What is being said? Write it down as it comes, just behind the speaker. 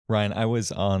Ryan, I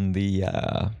was on the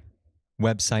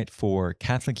website for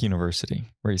Catholic University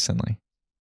recently.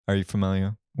 Are you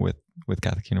familiar with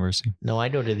Catholic University? No, I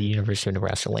go to the University of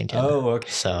Nebraska-Lincoln. Oh, okay.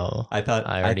 So I thought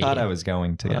I was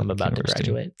going to. I'm Catholic about University.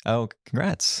 to graduate. Oh,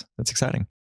 congrats! That's exciting.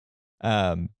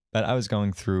 But I was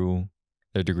going through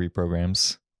their degree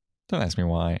programs. Don't ask me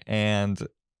why. And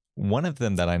one of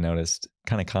them that I noticed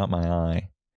kind of caught my eye.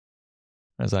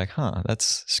 I was like, "Huh,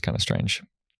 that's kind of strange."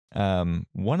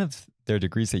 One of their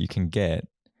degrees that you can get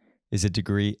is a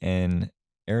degree in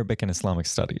Arabic and Islamic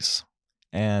studies.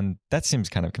 And that seems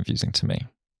kind of confusing to me.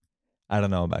 I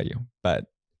don't know about you, but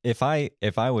if I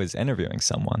was interviewing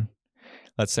someone,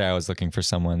 let's say I was looking for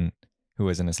someone who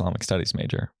was an Islamic studies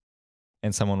major,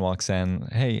 and someone walks in,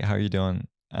 "Hey, how are you doing?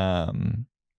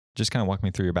 Just kind of walk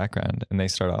me through your background." And they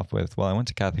start off with, "Well, I went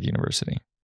to Catholic University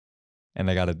and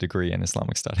I got a degree in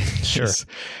Islamic studies." Sure.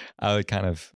 I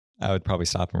would probably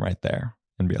stop them right there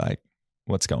and be like,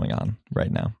 "What's going on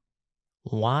right now?"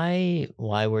 Why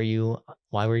were you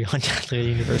on Catholic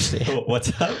University?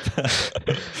 What's up?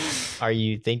 Are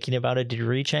you thinking about a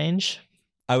degree change?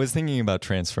 I was thinking about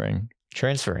transferring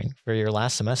For your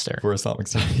last semester. for Islamic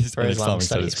studies, For an Islamic Islamic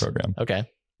studies studies. program. Okay.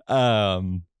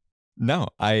 No,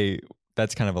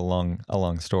 that's kind of a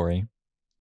long story.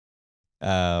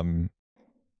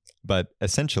 But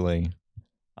essentially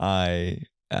I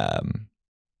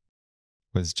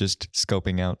was just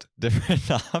scoping out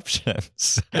different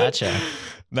options. Gotcha.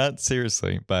 Not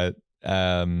seriously, but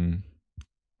in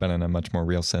a much more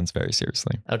real sense, very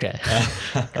seriously. Okay.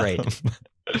 Great.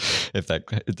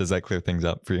 Does that clear things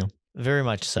up for you? Very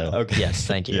much so. Okay. Yes,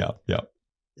 thank you. Yeah.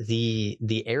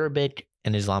 The Arabic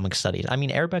and Islamic studies. I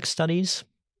mean, Arabic studies,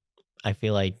 I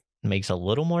feel like makes a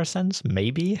little more sense,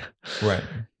 maybe. Right.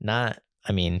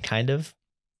 Kind of.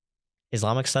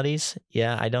 Islamic studies,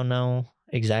 yeah, I don't know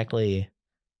exactly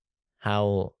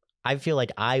how. I feel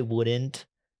like I wouldn't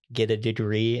get a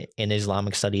degree in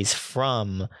Islamic studies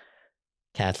from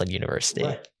Catholic University.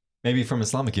 Right. Maybe from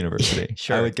Islamic University.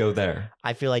 Sure. I would go there.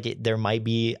 I feel like there might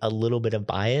be a little bit of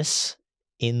bias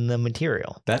in the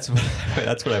material. That's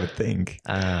what I would think.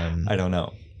 I don't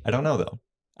know though.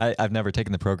 I've never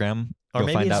taken the program. Or You'll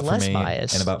maybe find it's out for less me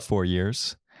bias. in about 4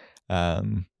 years.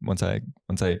 Once I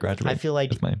graduate. I feel like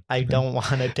with my I degree. don't want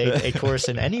to take a course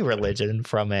in any religion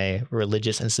from a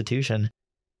religious institution.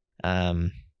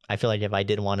 I feel like if I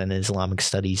did want an Islamic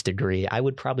studies degree, I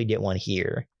would probably get one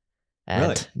here at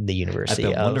Really? the At University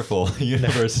the of wonderful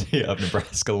University of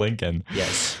Nebraska-Lincoln.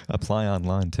 Yes. Apply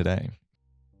online today.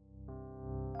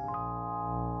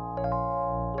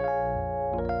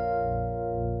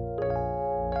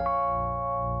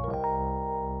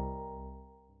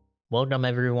 Welcome,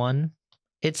 everyone.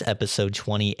 It's episode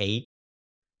 28.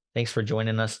 Thanks for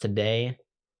joining us today.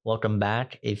 Welcome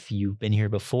back if you've been here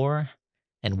before,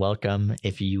 and welcome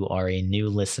if you are a new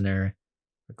listener.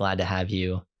 We're glad to have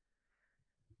you.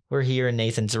 We're here in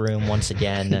Nathan's room once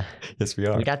again. Yes, we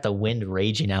are. We got the wind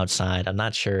raging outside. I'm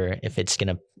not sure if it's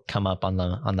gonna come up on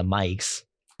the mics,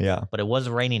 Yeah. but it was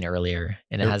raining earlier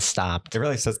and it has stopped. It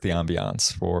really sets the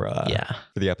ambiance for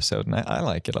the episode, and I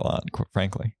like it a lot,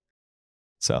 frankly.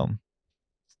 So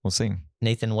we'll see.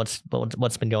 Nathan, what's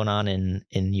been going on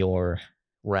in your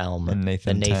realm, In the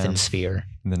Nathan Nathan town. sphere?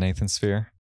 In the Nathan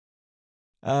sphere.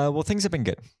 Well, things have been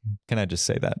good. Can I just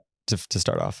say that to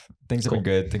start off? Things have been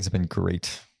good. Things have been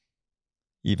great.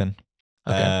 Even.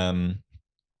 Okay.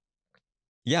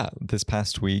 Yeah, this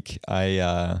past week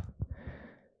I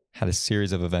had a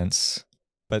series of events,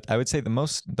 but I would say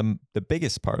the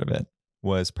biggest part of it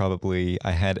was probably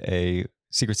I had a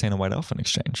Secret Santa White Elephant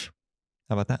exchange.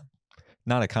 How about that?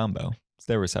 Not a combo.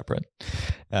 They were separate.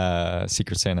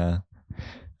 Secret Santa,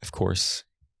 of course,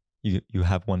 you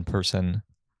have one person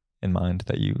in mind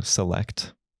that you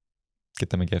select,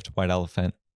 get them a gift. White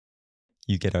Elephant,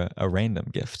 you get a random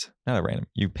gift. Not a random.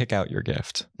 You pick out your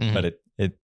gift, Mhm. but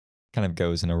it kind of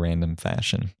goes in a random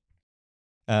fashion.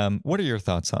 What are your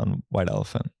thoughts on White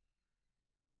Elephant?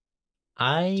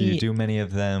 Do you do many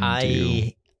of them?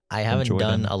 I haven't enjoy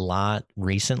done them? a lot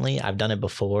recently. I've done it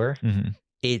before. Mhm.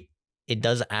 It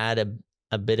does add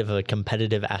a bit of a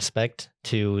competitive aspect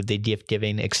to the gift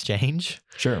giving exchange,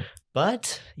 Sure.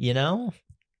 but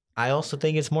I also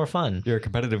think it's more fun. You're a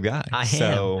competitive guy. I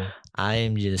so, I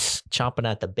am just chomping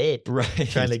at the bit, Right.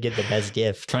 trying to get the best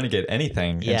gift. Trying to get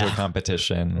anything into a Yeah.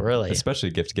 competition. Really. Especially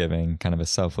gift giving, kind of a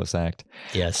selfless act.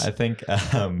 Yes. I think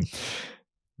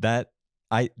that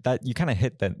you kind of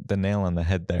hit the nail on the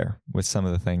head there with some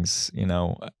of the things, in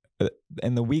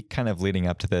the week kind of leading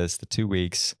up to this, the 2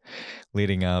 weeks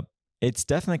leading up, it's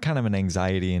definitely kind of an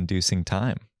anxiety inducing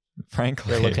time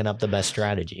frankly. You're looking up the best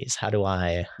strategies. How do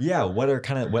I? Yeah,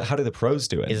 how do the pros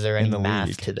do it? Is there in any the math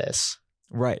league? to this?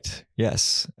 Right.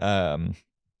 Yes. Because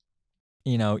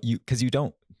you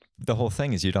don't. The whole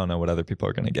thing is you don't know what other people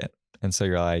are going to get, and so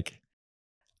you're like,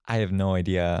 I have no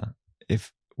idea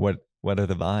what are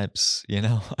the vibes.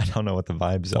 I don't know what the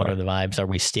vibes What are. are the vibes? Are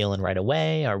we stealing right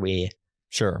away? Are we?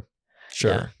 Sure.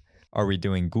 Yeah. Are we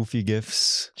doing goofy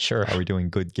gifts? Sure. Are we doing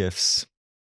good gifts?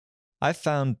 I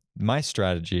found my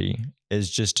strategy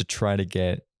is just to try to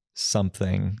get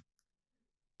something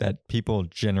that people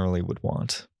generally would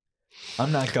want.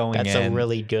 I'm not going That's in. a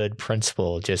really good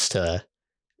principle, just to,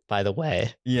 by the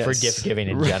way, Yes. for gift giving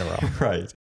in general.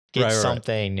 Right. Get Right.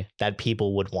 something that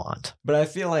people would want. But I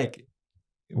feel like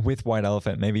with White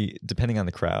Elephant, maybe depending on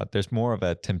the crowd, there's more of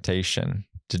a temptation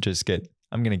to just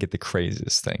I'm going to get the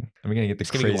craziest thing. I'm going to get the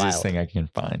It's gonna be craziest wild. thing I can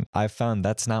find. I found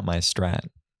that's not my strat.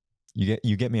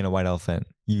 You get me in a White Elephant,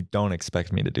 you don't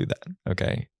expect me to do that.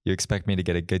 Okay. You expect me to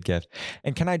get a good gift.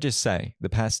 And can I just say the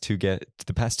past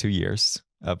 2 years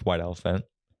of White Elephant,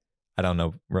 I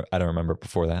don't remember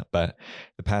before that, but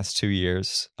the past 2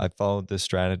 years I followed this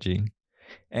strategy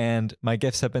and my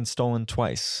gifts have been stolen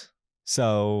twice.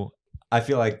 So I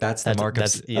feel like that's the mark of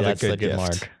a good gift.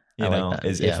 Mark. You I know, like that.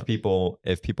 is Yeah.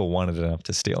 if people wanted enough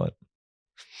to steal it.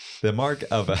 The mark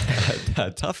of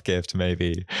a tough gift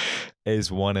maybe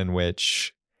is one in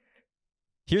which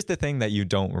here's the thing that you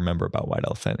don't remember about White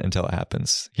Elephant until it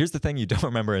happens. Here's the thing you don't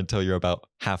remember until you're about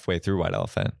halfway through White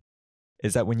Elephant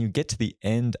is that when you get to the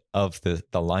end of the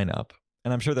lineup,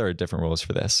 and I'm sure there are different rules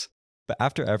for this, but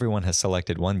after everyone has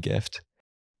selected one gift,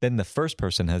 then the first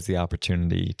person has the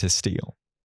opportunity to steal.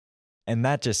 And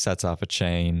that just sets off a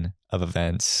chain of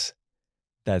events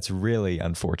that's really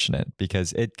unfortunate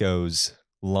because it goes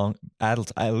long, at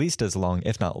least as long,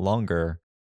 if not longer,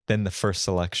 than the first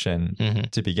selection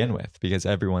to begin with, because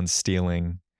everyone's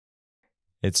stealing.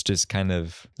 It's just kind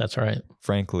of, That's right.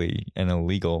 frankly, an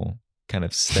illegal kind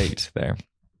of state there.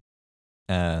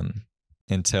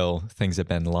 Until things have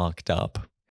been locked up.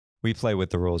 We play with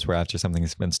the rules where after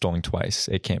something's been stolen twice,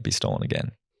 it can't be stolen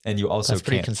again. And you also That's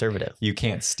pretty can't, conservative. you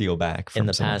can't steal back from In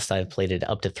the someone. past, I've played it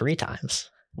up to 3 times,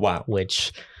 Wow.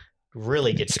 which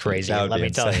really gets crazy. That would Let be me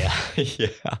tell you. insane.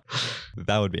 Yeah.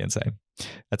 That would be insane.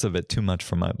 That's a bit too much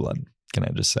for my blood, can I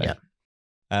just say?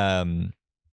 Yeah.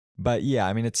 But yeah,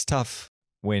 I mean, it's tough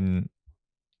when,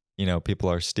 people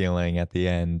are stealing at the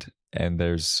end and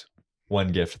there's one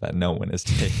gift that no one is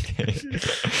taking.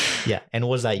 Yeah. And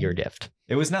was that your gift?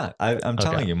 It was not. I'm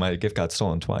telling you, my gift got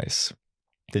stolen twice.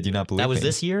 Did you not believe That was me?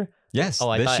 this year? Yes. Oh,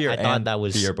 I this thought- year I thought and that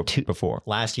was the year two- before.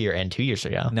 Last year and 2 years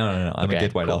ago. No. I'm a Okay,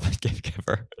 good White cool. Elephant gift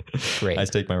giver. Great. I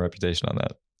stake my reputation on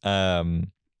that.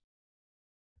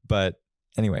 But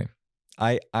anyway,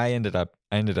 I ended up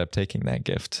taking that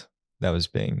gift that was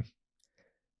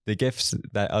the gifts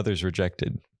that others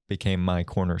rejected became my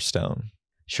cornerstone,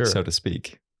 Sure. so to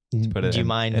speak. Put Do it you in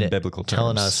mind biblical terms.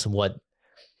 telling us what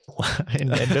in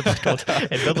biblical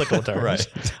terms? Right.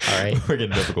 All right. We're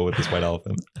getting biblical with this White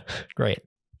Elephant. Great.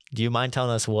 Do you mind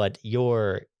telling us what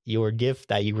your gift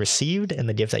that you received and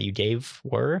the gift that you gave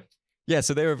were? Yeah,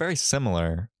 so they were very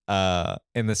similar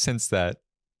in the sense that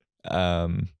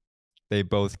they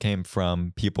both came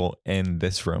from people in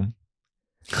this room.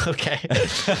 Okay.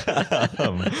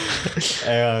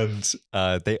 And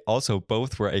they also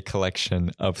both were a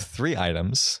collection of 3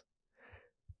 items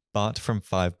bought from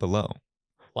Five Below.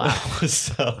 Wow.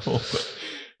 So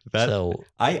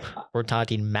we're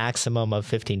talking maximum of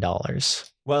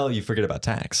 $15. well, you forget about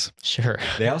tax. Sure.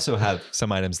 They also have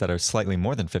some items that are slightly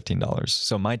more than $15.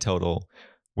 So my total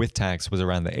with tax was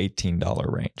around the $18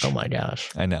 range. Oh my gosh.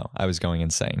 I know. I was going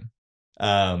insane.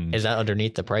 Is that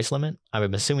underneath the price limit?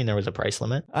 I'm assuming there was a price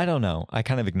limit. I don't know. I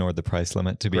kind of ignored the price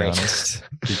limit, to be Great. honest,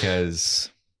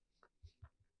 because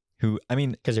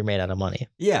Because you're made out of money.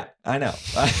 yeah, I know.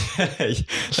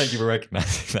 Thank you for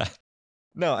recognizing that.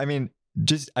 No, I mean,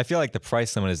 I feel like the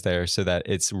price limit is there so that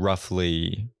it's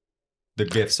roughly, the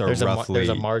gifts are There's roughly.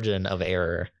 a margin of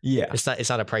error. Yeah. It's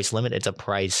not a price limit. It's a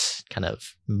price kind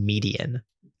of median.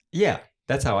 Yeah.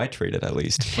 That's how I treat it, at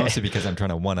least. Okay. Mostly because I'm trying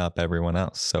to one up everyone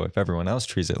else. So if everyone else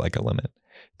treats it like a limit,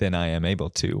 then I am able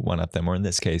to one up them, or in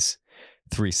this case,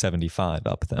 375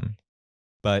 up them.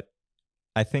 But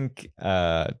I think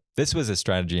this was a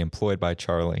strategy employed by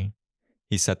Charlie.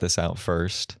 He set this out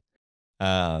first,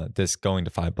 this going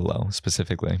to Five Below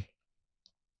specifically.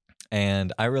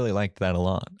 And I really liked that a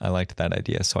lot. I liked that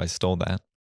idea, so I stole that.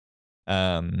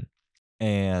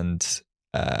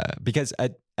 Because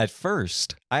at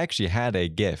first, I actually had a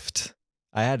gift.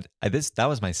 That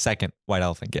was my second White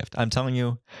Elephant gift. I'm telling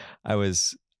you, I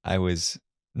was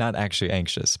not actually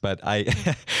anxious, but I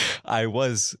I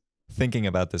was thinking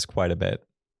about this quite a bit.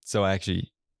 So I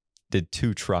actually did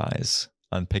 2 tries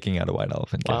on picking out a white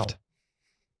elephant Wow. gift.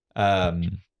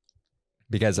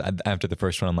 Because after the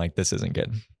first one, I'm like, this isn't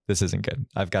good. This isn't good.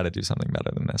 I've got to do something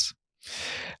better than this.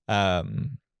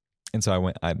 And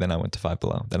so then I went to Five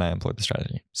Below. Then I employed the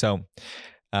strategy. So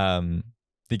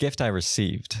the gift I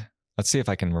received, let's see if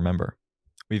I can remember.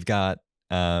 We've got,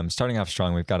 starting off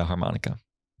strong, we've got a harmonica.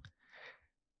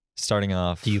 Starting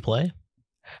off. Do you play?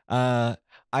 I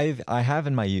have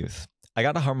in my youth. I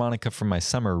got a harmonica from my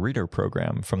summer reader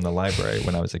program from the library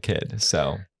when I was a kid.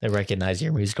 So They recognize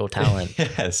your musical talent.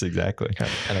 yes, exactly.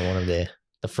 Kind of one of the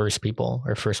first people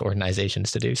or first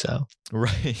organizations to do so.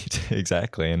 Right,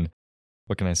 exactly. And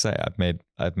what can I say?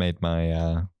 I've made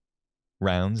my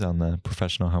rounds on the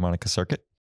professional harmonica circuit.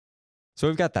 So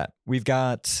we've got that. We've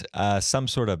got some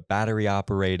sort of battery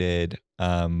operated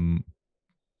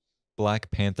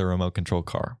Black Panther remote control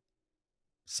car.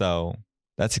 So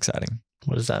that's exciting.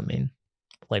 What does that mean?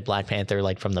 Like Black Panther,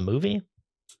 like from the movie?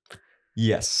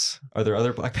 Yes. Are there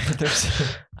other Black Panthers?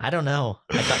 I don't know.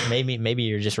 I thought maybe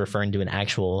you're just referring to an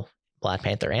actual Black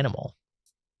Panther animal.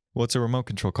 Well, it's a remote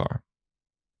control car.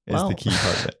 Is the key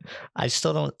part of it. I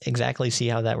still don't exactly see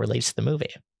how that relates to the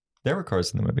movie. There were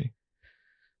cars in the movie.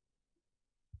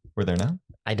 Were there not?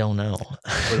 I don't know.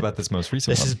 What about this most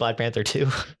recent This one? is Black Panther 2.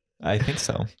 I think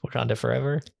so. Wakanda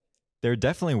Forever. There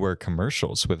definitely were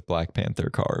commercials with Black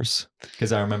Panther cars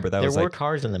because I remember that There was were like,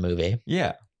 cars in the movie.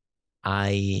 yeah.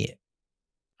 I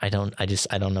don't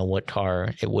know what car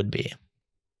it would be.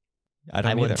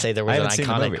 I wouldn't say there was an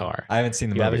iconic car. I haven't seen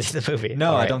the You movie. haven't seen the movie?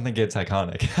 No, All I right. don't think it's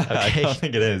iconic. I Okay. don't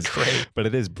think it is. Great. But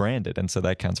it is branded, and so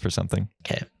that counts for something.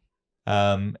 Okay.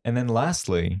 And then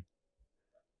lastly,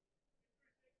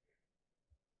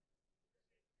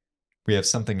 we have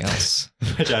something else,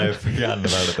 which I have forgotten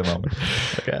about at the moment.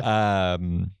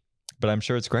 Okay. But I'm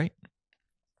sure it's great.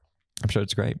 I'm sure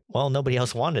it's great. Well, nobody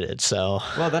else wanted it, so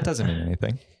Well, that doesn't mean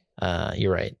anything.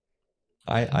 you're right.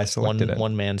 I selected it.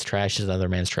 One man's trash is another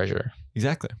man's treasure.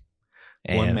 Exactly.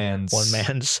 And One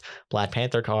man's Black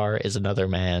Panther car is another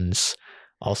man's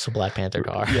also Black Panther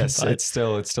car. Yes, But it's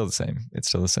still the same. It's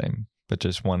still the same, but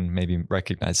just one maybe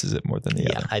recognizes it more than the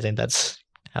yeah, other. I think that's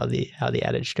how the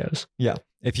adage goes. Yeah.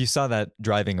 If you saw that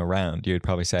driving around, you'd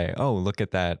probably say, "Oh, look at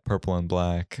that purple and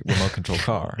black remote control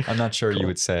car." I'm not sure you Cool.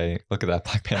 would say, "Look at that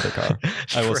Black Panther car."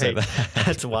 I will say Great. that.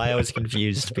 That's why I was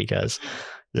confused because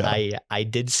Yeah. I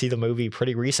did see the movie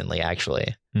pretty recently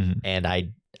actually, Mhm. and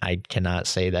I cannot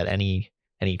say that any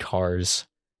cars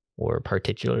were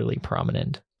particularly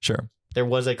prominent. Sure. There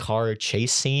was a car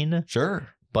chase scene, Sure.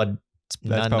 but That's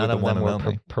none probably the of one them and were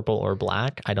only. purple or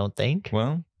black. I don't think.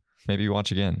 Well, maybe you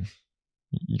watch again.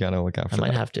 You got to look out I for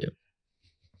might that. have to.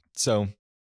 So,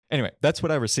 anyway, that's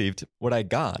what I received. What I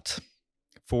got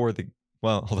for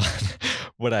hold on.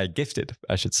 What I gifted,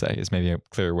 I should say, is maybe a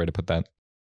clearer way to put that.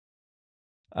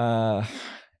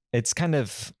 It's kind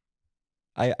of,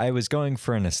 I was going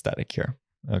for an aesthetic here.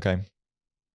 Okay.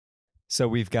 So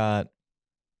we've got,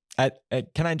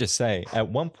 can I just say, at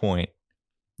one point,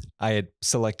 I had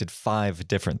selected 5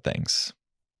 different things.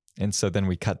 And so then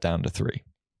we cut down to 3.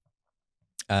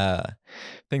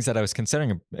 Things that I was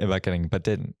considering about getting, but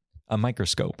didn't. A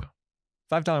microscope.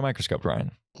 $5 microscope,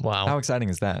 Ryan. Wow. How exciting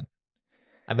is that?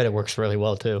 I bet it works really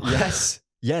well too. Yes.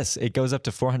 Yes. It goes up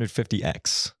to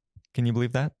 450x. Can you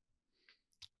believe that?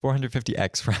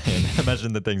 450x, Ryan.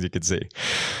 Imagine the things you could see.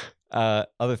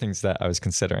 Other things that I was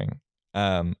considering.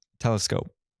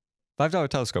 Telescope. $5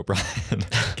 telescope, Ryan.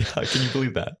 God, can you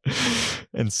believe that?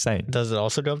 Insane. Does it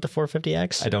also go up to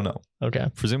 450x? I don't know. Okay.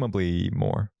 Presumably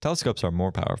more. Telescopes are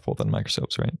more powerful than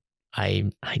microscopes, right?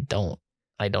 I don't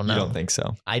know. You don't think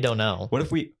so? I don't know. What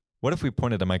if we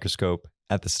pointed a microscope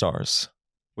at the stars?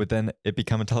 Would then it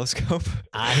become a telescope?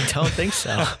 I don't think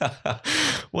so.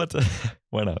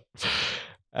 Why not?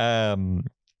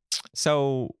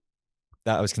 So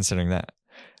that I was considering that.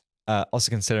 Also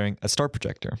considering a star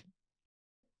projector.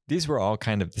 These were all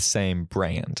kind of the same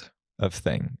brand of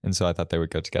thing, and so I thought they would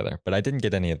go together. But I didn't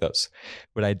get any of those.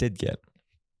 What I did get,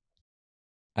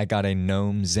 I got a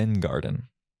gnome Zen garden.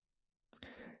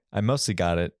 I mostly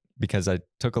got it because I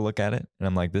took a look at it and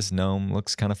I'm like, this gnome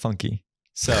looks kind of funky.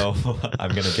 So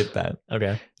I'm going to get that.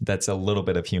 Okay. That's a little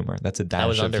bit of humor. That's a dash That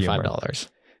was of under humor. $5.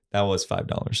 That was $5.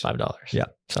 $5. Yeah.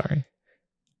 Sorry.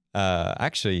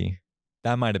 Actually,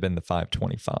 that might have been the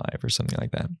 $5.25 or something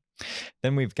like that.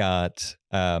 Then we've got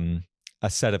a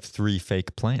set of 3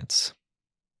 fake plants.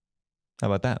 How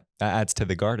about that? That adds to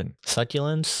the garden.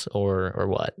 Succulents or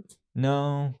what?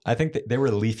 No, I think they were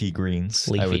leafy greens.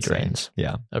 I Leafy would say. greens.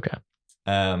 Yeah. Okay.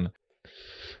 Um,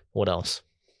 What else?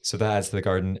 So that adds to the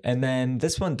garden. And then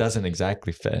this one doesn't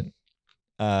exactly fit,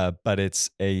 but it's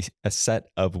a set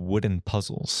of wooden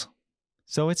puzzles.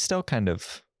 So it's still kind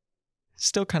of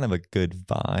a good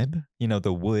vibe. You know,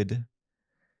 the wood.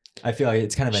 I feel like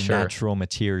it's kind of a Sure. natural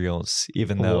materials,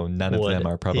 even though none of them Wood.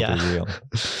 are probably Yeah. real.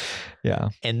 Yeah.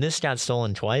 And this got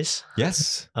stolen twice.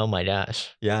 Yes. Oh my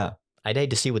gosh. Yeah. I'd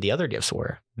hate to see what the other gifts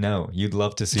were. No, you'd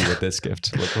love to see what this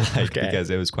gift looked like Okay.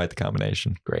 because it was quite the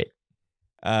combination. Great.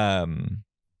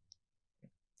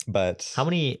 But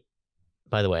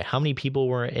By the way, how many people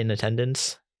were in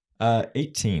attendance?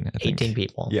 18, I think. 18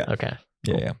 people. Yeah. Okay.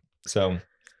 Yeah, Cool. yeah. So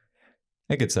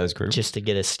a good sized group. Just to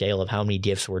get a scale of how many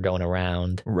gifts were going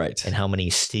around Right. and how many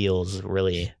steals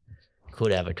really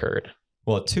could have occurred.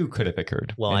 Well, 2 could have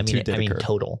occurred. Well, and I 2 mean, did occur.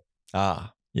 total.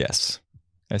 Ah, yes.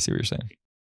 I see what you're saying.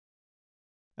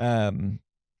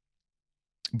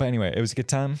 But anyway, it was a good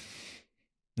time.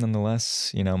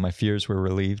 Nonetheless, you know, my fears were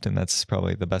relieved, and that's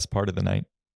probably the best part of the night.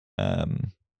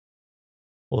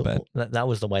 Well, But- that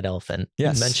was the white elephant.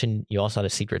 Yes. You mentioned you also had a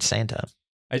Secret Santa.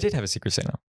 I did have a Secret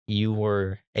Santa. You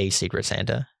were a Secret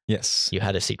Santa. Yes. You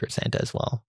had a Secret Santa as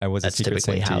well. I was That's a Secret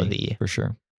typically Santa how the for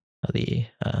sure. how the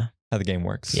How the game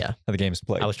works. Yeah. How the game's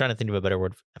played. I was trying to think of a better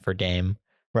word for game.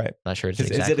 Right. Not sure it's Is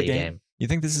it a exactly game? You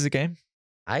think this is a game?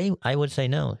 I would say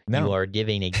no. No. You are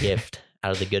giving a gift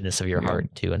out of the goodness of your Yeah.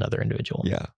 heart to another individual.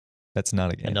 Yeah. That's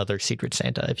not a game. Another Secret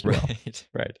Santa, if you will. Right.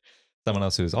 Right. Someone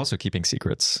else who's also keeping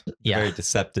secrets. Yeah. Very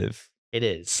deceptive. It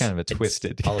is. Kind of a It's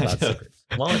twisted. all about kind of secrets.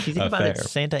 Well, if you think about it, affair.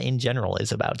 Santa in general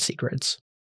is about secrets.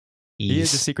 He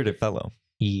is a secretive fellow,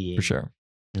 He for sure.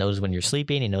 knows when you're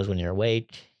sleeping. He knows when you're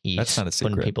awake. He's That's not a putting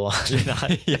secret. people on.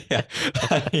 Not. Yeah.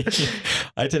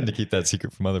 I tend to keep that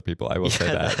secret from other people. I will say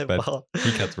Yeah, that. But well,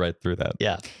 he cuts right through that.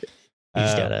 yeah. He's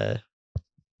Uh,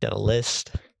 got a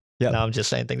list. Yeah. Now I'm just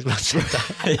saying things about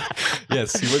Santa.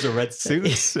 Yes, he wears a red suit.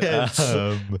 Yes.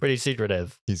 Um, Pretty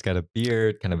secretive. he's got a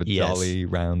beard, kind of a Yes. jolly,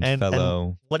 round And-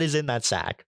 fellow. What is in that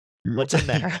sack? What's in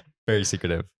there? Very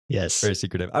secretive. Yes. Very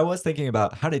secretive. I was thinking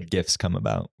about how did gifts come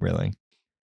about, really?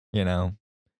 You know,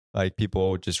 like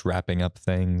people just wrapping up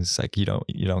things like you don't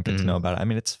get to know about it. I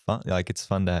mean, it's fun. Like it's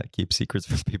fun to keep secrets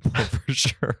from people for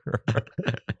sure.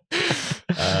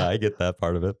 I get that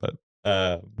part of it, but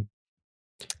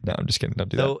no, I'm just kidding. Don't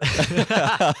do So,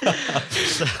 that.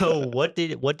 so what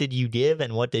did you give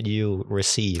and what did you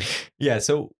receive? Yeah,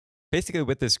 so basically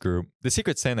with this group, the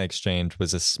Secret Santa exchange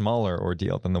was a smaller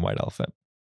ordeal than the White Elephant.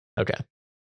 Okay.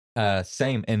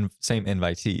 Same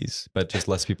invitees, but just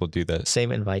less people do this. Same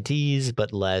invitees,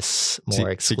 but less, more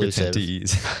exclusive. Secret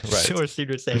Santees. Right. Sure,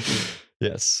 Secret Santa.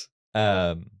 Yes.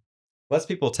 Less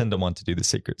people tend to want to do the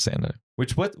Secret Santa.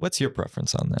 What's your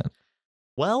preference on that?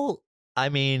 Well, I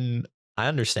mean, I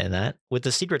understand that. With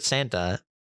the Secret Santa,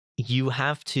 you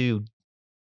have to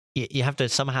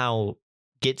somehow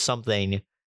get something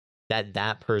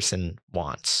that person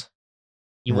wants.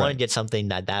 You want to Right. get something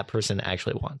that person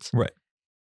actually wants. Right.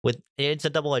 It's a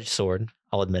double-edged sword,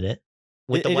 I'll admit it.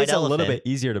 With the It white is a elephant, little bit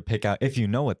easier to pick out if you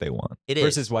know what they want. It is.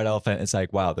 Versus White Elephant, it's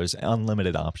like, wow, there's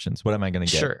unlimited options. What am I going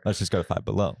to get? Sure. Let's just go to Five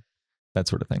Below. That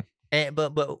sort of thing.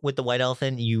 but with the white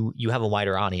elephant, you have a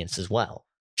wider audience as well.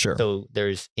 Sure. So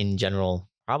there's in general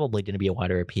probably going to be a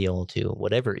wider appeal to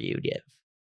whatever you give.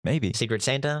 Maybe. Secret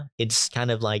Santa, it's kind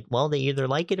of like, well, they either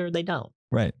like it or they don't.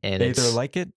 Right. And They either it's-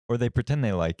 like it or they pretend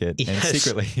they like it. And Yes,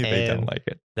 secretly they don't and- like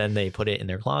it. Then they put it in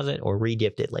their closet or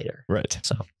re-gift it later. Right.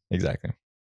 So Exactly.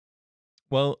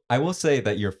 Well, I will say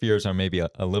that your fears are maybe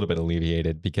a little bit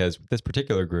alleviated because with this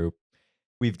particular group,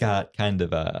 we've got kind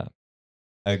of a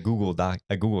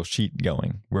Google sheet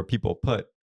going where people put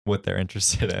what they're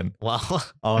interested in well,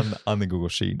 on the Google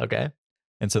sheet. okay.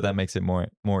 And so that makes it more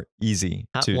easy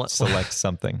How- to what- select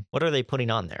something. What are they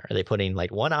putting on there? Are they putting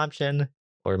like one option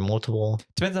or multiple?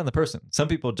 Depends on the person. Some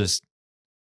people just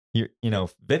you know,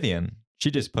 Vivian, she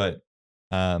just put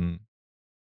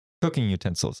cooking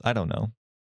utensils. I don't know.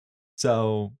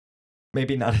 So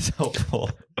maybe not as helpful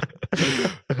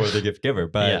for the gift giver.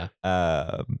 But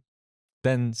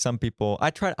then some people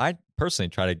I personally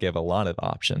try to give a lot of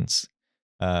options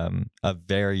of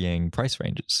varying price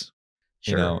ranges.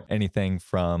 Sure. You know, anything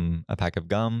from a pack of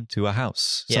gum to a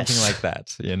house, something Yes. like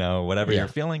that. You know, whatever Yeah. you're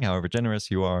feeling, however generous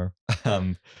you are,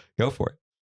 go for it.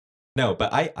 No,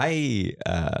 but I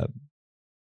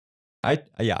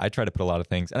try to put a lot of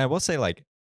things, and I will say, like,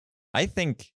 I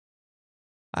think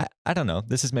I don't know.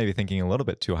 This is maybe thinking a little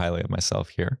bit too highly of myself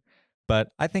here,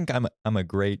 but I think I'm a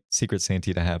great Secret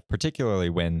Santa to have, particularly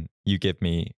when you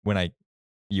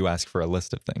you ask for a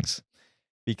list of things,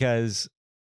 because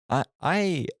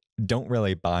I don't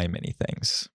really buy many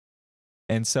things.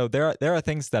 And so there are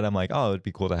things that I'm like, oh, it'd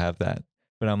be cool to have that.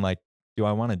 But I'm like, do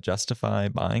I want to justify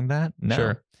buying that? No.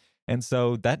 Sure. And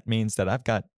so that means that I've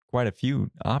got quite a few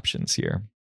options here.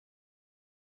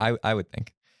 I would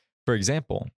think. For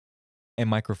example, a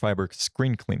microfiber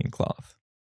screen cleaning cloth.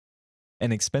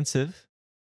 Inexpensive.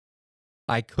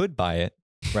 I could buy it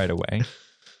right away,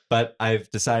 but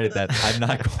I've decided that I'm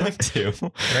not going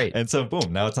to. Right. And so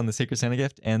boom, now it's on the Secret Santa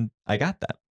gift, and I got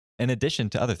that. In addition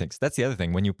to other things. That's the other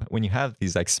thing. When you have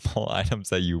these like small items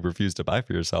that you refuse to buy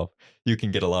for yourself, you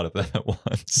can get a lot of them at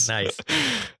once. Nice.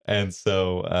 And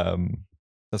so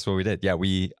that's what we did. Yeah,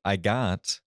 I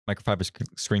got microfiber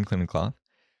screen cleaning cloth.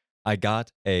 I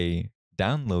got a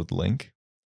download link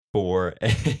for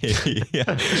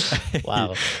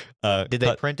Wow. Did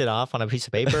they print it off on a piece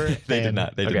of paper? They did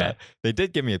not. They did not. They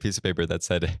did give me a piece of paper that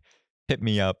said, "Hit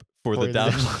me up for the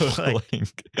download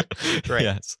link." Right.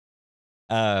 Yes.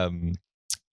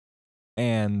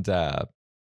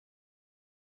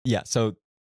 Yeah, so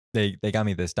they got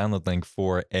me this download link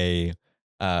for a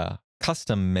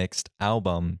custom mixed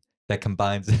album that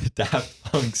combines Daft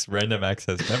Punk's Random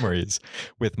Access Memories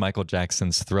with Michael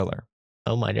Jackson's Thriller.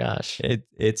 Oh my gosh.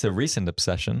 It's a recent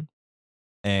obsession,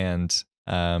 and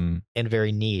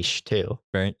very niche too.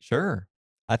 Very sure.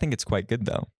 I think it's quite good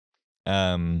though.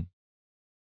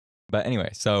 But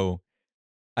anyway, so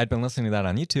I'd been listening to that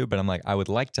on YouTube, but I'm like, I would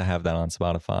like to have that on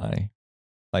Spotify,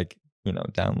 like,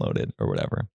 downloaded or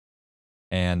whatever.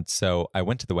 And so I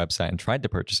went to the website and tried to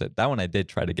purchase it. That one I did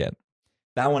try to get.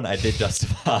 That one I did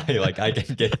justify. Like, I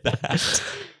can get that.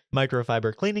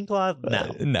 Microfiber cleaning cloth?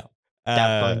 No. No.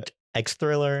 Daft Punk X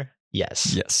Thriller?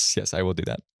 Yes. Yes, I will do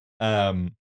that.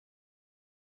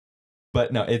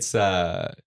 But no, it's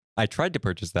I tried to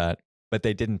purchase that, but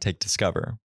they didn't take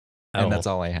Discover. And that's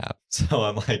all I have. So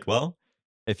I'm like, well,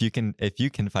 if you can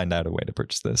find out a way to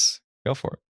purchase this, go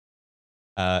for it.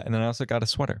 And then I also got a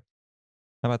sweater.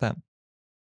 How about that?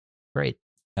 Great.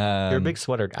 You're a big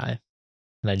sweater guy.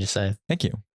 Can I just say? Thank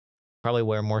you. Probably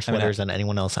wear more sweaters than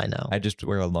anyone else I know. I just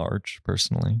wear a large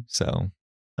personally. So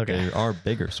there are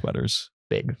bigger sweaters.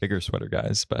 Bigger sweater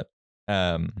guys. But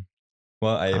well,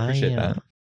 I appreciate that.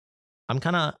 I'm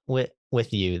kind of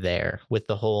with you there with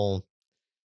the whole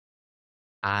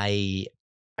I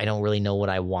don't really know what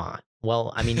I want.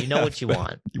 Well, I mean, you know what you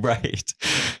want. Right.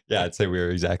 Yeah, I'd say we were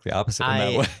exactly opposite in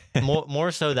that way.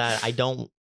 more so that I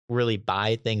don't really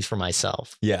buy things for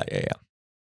myself. Yeah.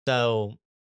 So,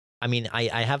 I mean,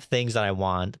 I have things that I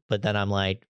want, but then I'm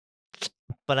like,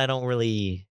 but I don't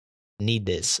really need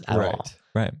this at all.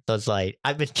 Right. So it's like,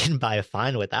 I've been getting by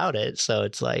fine without it. So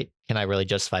it's like, can I really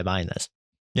justify buying this?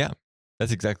 Yeah.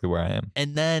 That's exactly where I am.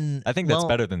 And then I think that's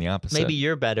better than the opposite. Maybe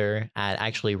you're better at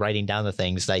actually writing down the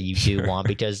things that you do want,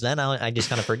 because then I just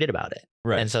kind of forget about it.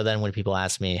 Right. And so then when people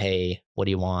ask me, hey, what do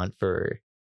you want for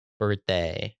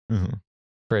birthday,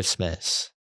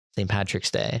 Christmas, St.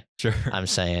 Patrick's Day? Sure. I'm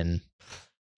saying,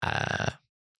 I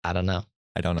don't know.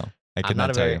 I don't know. I could I'm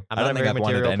not tell you. I'm not a very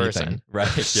material person.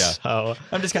 Right. Yeah. So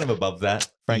I'm just kind of above that,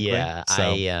 frankly. Yeah.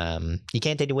 So. You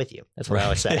can't take it with you. That's what I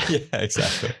always say. Yeah,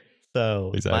 exactly.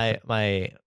 So my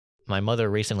mother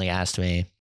recently asked me,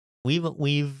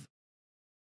 we've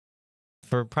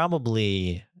for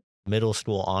probably middle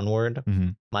school onward,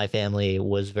 my family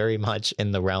was very much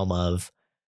in the realm of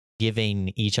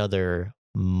giving each other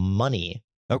money.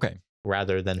 Okay.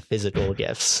 Rather than physical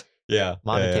gifts. Yeah.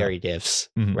 Monetary gifts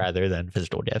rather than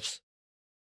physical gifts.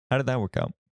 How did that work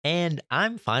out? And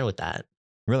I'm fine with that.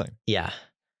 Really? Yeah.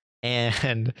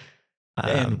 And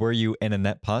were you in a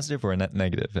net positive or a net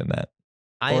negative in that?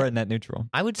 Or a net neutral?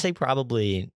 I would say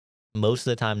probably most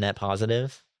of the time net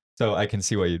positive. So I can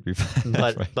see why you'd be fine.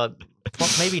 But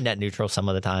maybe net neutral some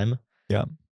of the time. Yeah.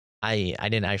 I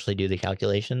didn't actually do the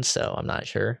calculations, so I'm not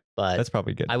sure. But that's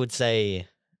probably good. I would say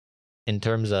in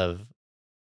terms of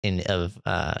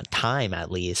time,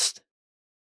 at least,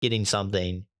 getting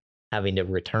something, having to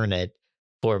return it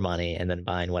for money, and then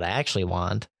buying what I actually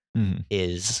want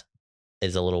is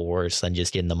a little worse than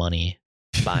just getting the money,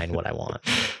 buying what I want.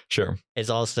 Sure. It's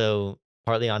also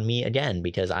partly on me again,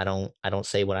 because I don't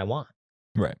say what I want.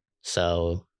 Right.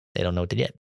 So they don't know what to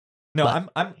get. No,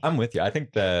 but I'm with you. I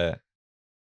think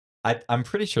I'm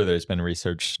pretty sure there's been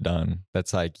research done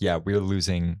that's like, yeah, we're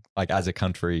losing, like, as a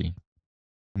country,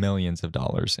 millions of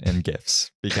dollars in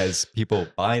gifts because people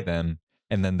buy them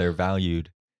and then they're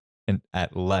valued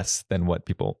at less than what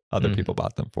other people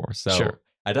bought them for. So sure.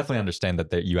 I definitely understand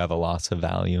that you have a loss of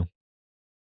value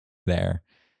there.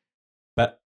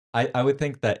 But I would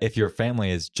think that if your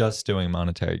family is just doing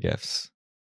monetary gifts,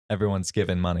 everyone's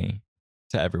given money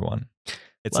to everyone.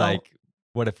 It's like,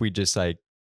 what if we just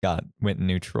went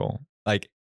neutral? Like,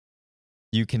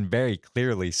 you can very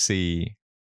clearly see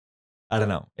I don't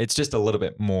know. It's just a little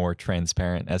bit more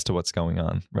transparent as to what's going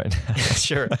on right now.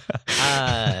 Sure.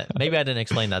 Maybe I didn't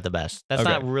explain that the best. That's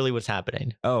not really what's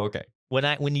happening. Oh, okay.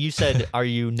 When you said, are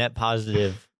you net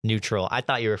positive neutral? I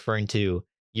thought you were referring to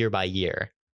year by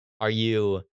year. Are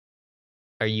you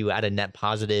at a net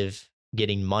positive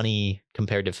getting money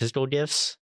compared to physical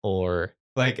gifts, or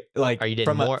like are you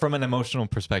getting more from an emotional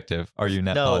perspective? Are you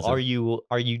net no? positive?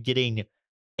 Are you getting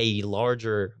a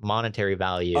larger monetary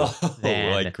value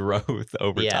than like growth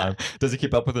over time? Does it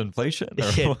keep up with inflation?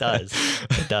 It does.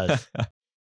 It does.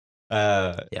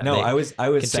 No, I was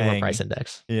consumer saying, price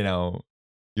index. You know,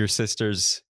 your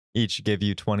sisters each give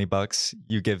you $20,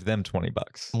 you give them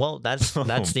 $20. Well, that's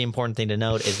the important thing to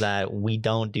note, is that we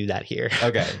don't do that here.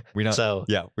 Okay, we don't. So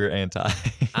yeah, we're anti.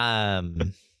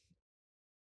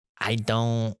 I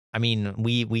don't. I mean,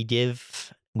 we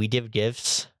give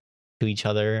gifts to each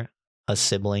other as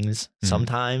siblings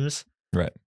sometimes.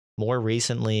 Right. More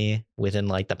recently, within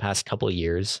like the past couple of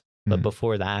years, but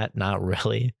before that, not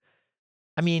really.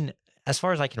 I mean, as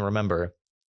far as I can remember,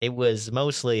 it was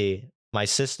mostly my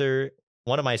sister.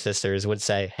 One of my sisters would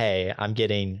say, "Hey, I'm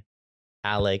getting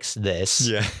Alex this.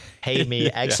 Yeah. Pay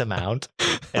me X amount,"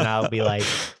 and I'll be like,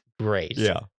 "Great.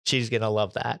 Yeah. She's gonna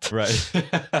love that."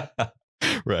 Right.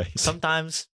 Right.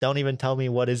 Sometimes don't even tell me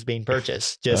what is being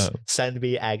purchased. Just send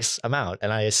me X amount,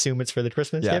 and I assume it's for the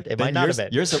Christmas gift. It might not have been.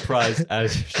 You're surprised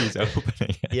as she's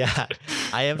opening it. Yeah,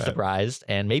 I am surprised,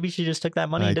 and maybe she just took that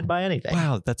money and didn't buy anything.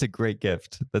 Wow, that's a great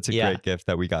gift. That's a great gift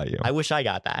that we got you. I wish I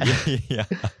got that. Yeah.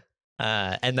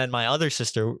 And then my other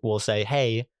sister will say,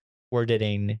 "Hey, we're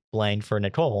getting blank for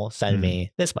Nicole. Send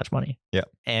me this much money." Yeah,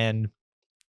 and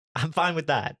I'm fine with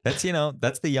that. That's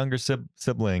that's the younger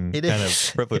sibling kind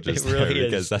of privileges. It really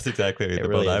because that's exactly the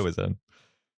boat I was in.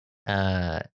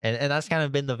 And that's kind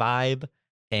of been the vibe,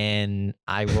 and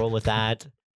I roll with that,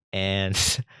 and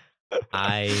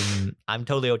I'm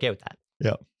totally okay with that.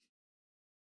 Yeah.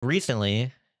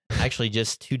 Recently, actually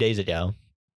just 2 days ago,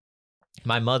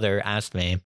 my mother asked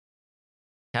me,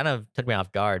 kind of took me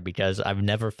off guard because I've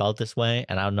never felt this way,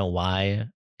 and I don't know why,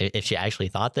 if she actually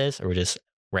thought this or just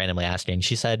randomly asking.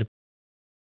 She said,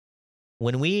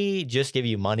 "When we just give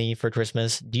you money for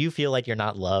Christmas, do you feel like you're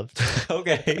not loved?"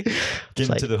 Okay.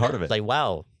 Get to the heart of it. Like,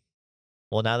 wow.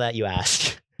 Well, now that you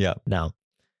ask. Yeah. No.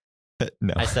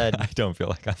 No. I said, I don't feel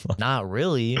like I'm loved. Not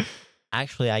really.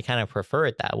 Actually, I kind of prefer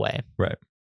it that way. Right.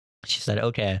 She said,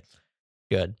 "Okay,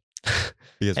 good."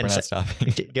 Because we're not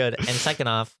stopping. Good. And second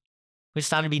off, we just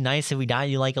thought it'd be nice if we got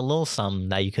you like a little something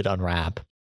that you could unwrap.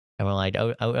 And we're like,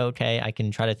 oh, okay, I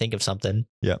can try to think of something.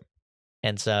 Yeah.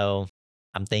 And so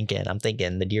I'm thinking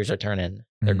the gears are turning.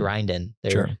 They're grinding.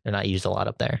 They're not used a lot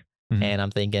up there. And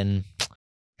I'm thinking,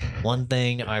 one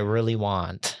thing I really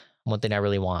want.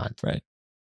 Right.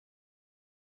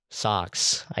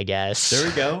 Socks, I guess. There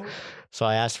we go. So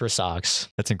I asked for socks.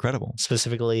 That's incredible.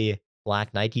 Specifically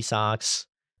black Nike socks,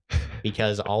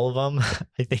 because all of them,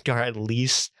 I think, are at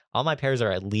least, all my pairs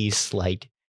are at least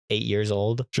like 8 years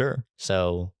old. Sure.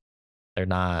 So they're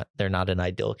not in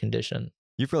ideal condition.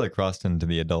 You've really crossed into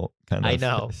the adult kind of. I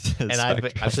know. And I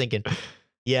was thinking,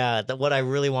 what I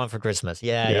really want for Christmas.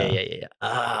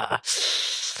 Yeah.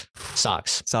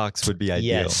 Socks. Socks would be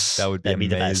ideal. Yes, that would be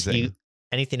amazing. The best.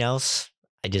 Anything else,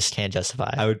 I just can't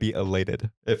justify. I would be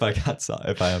elated if I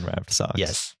unwrapped socks.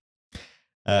 Yes.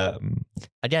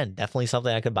 Again, definitely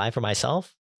something I could buy for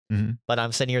myself. But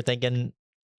I'm sitting here thinking,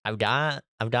 I've got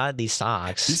these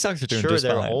socks. These socks are doing just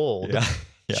fine. Sure, they're old.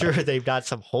 Yeah. Sure, they've got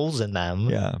some holes in them.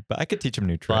 Yeah, but I could teach them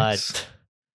new tricks. But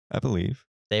I believe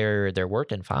they're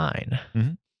working fine.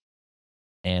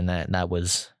 And that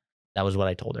was what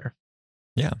I told her.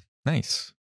 Yeah,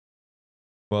 nice.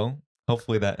 Well,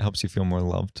 hopefully that helps you feel more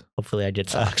loved. Hopefully I get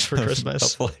socks for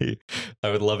Christmas. Hopefully, I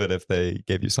would love it if they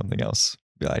gave you something else.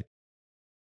 Be like,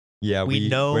 yeah, we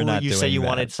know we're not you doing say you that.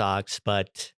 wanted socks,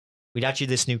 but we got you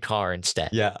this new car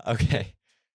instead. Yeah. Okay.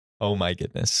 Oh my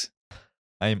goodness.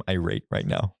 I am irate right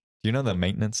now. Do you know the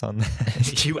maintenance on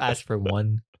that? You asked for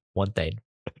one thing.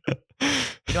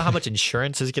 You know how much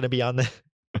insurance is going to be on that?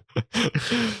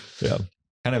 Yeah.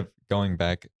 Kind of going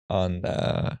back on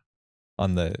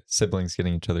the siblings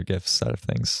getting each other gifts side of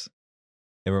things.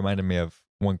 It reminded me of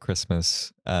one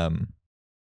Christmas.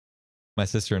 My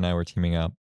sister and I were teaming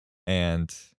up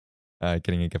and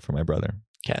getting a gift for my brother.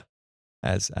 Okay.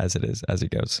 As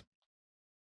it goes.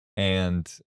 And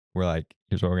we're like,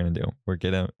 here's what we're gonna do. We're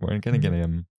gonna get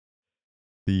him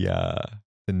the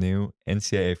new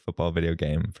NCAA football video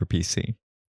game for PC.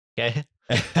 Okay.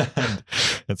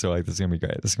 and so like, this is gonna be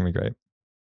great.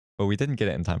 But we didn't get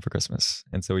it in time for Christmas.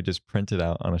 And so we just printed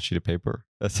out on a sheet of paper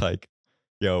that's like,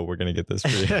 yo, we're gonna get this for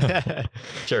you.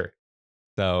 Sure.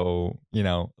 So,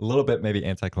 a little bit maybe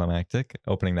anticlimactic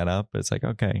opening that up, but it's like,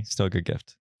 okay, still a good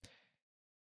gift.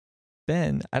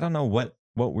 Then I don't know what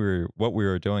we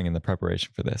were doing in the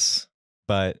preparation for this,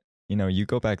 but you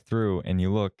go back through and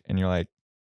you look and you're like,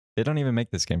 they don't even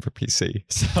make this game for PC,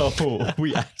 so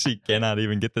we actually cannot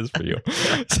even get this for you.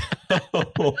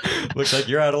 So looks like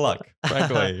you're out of luck,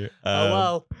 frankly. Oh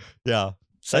well, yeah.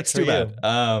 That's too bad.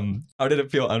 How did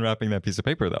it feel unwrapping that piece of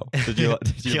paper, though? Did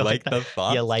you like the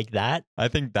thought? You like that? I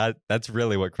think that's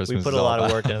really what Christmas is. We put a lot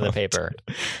of work into the paper.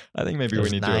 I think maybe we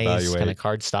need to evaluate. Kind of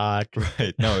cardstock.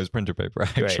 Right. No, it was printer paper,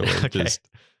 actually. Right. Okay. Just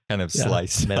kind of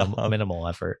sliced. Minimal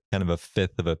effort. Kind of a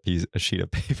fifth of a sheet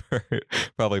of paper.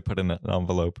 Probably put in an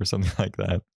envelope or something like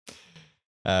that.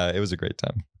 It was a great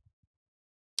time.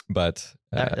 But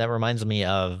that reminds me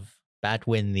of back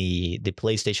when the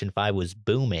PlayStation 5 was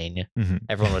booming. Mm-hmm.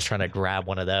 Everyone was trying to grab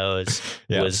one of those.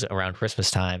 Yeah. It was around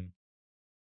Christmas time.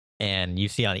 And you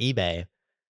see on eBay,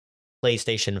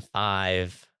 PlayStation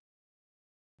 5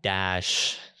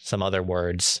 dash some other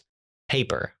words,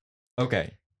 paper.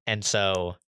 Okay. And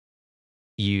so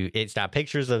it's got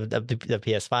pictures of the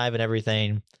PS5 and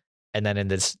everything. And then in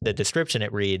the description,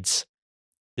 it reads,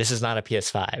 "This is not a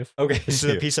PS5. Okay. This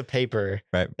is a piece of paper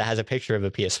right. that has a picture of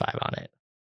a PS5 on it."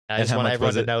 I just want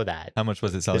everyone to know that. How much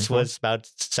was it selling This for? was about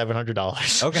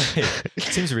 $700. Okay.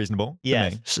 Seems reasonable. Yeah.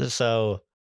 So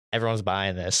everyone's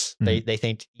buying this. Mhm. They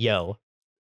think, yo,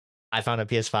 I found a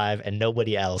PS5 and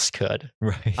nobody else could.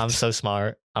 Right. I'm so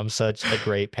smart. I'm such a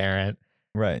great parent.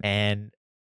 Right. And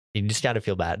you just got to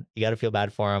feel bad. You got to feel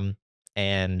bad for them.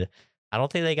 And I don't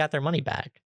think they got their money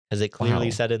back, because it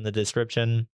clearly said in the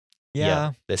description,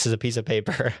 yeah, this is a piece of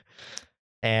paper.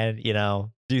 And, do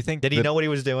you think did he know what he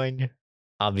was doing?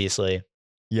 Obviously.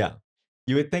 Yeah.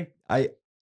 You would think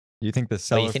you think the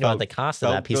seller But you think about the cost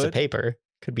of that piece of paper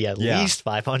could be at least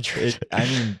 $500. I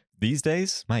mean, these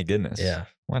days, my goodness. Yeah.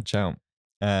 Watch out.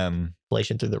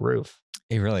 Inflation through the roof.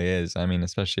 It really is. I mean,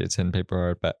 especially it's in paper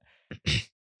art, but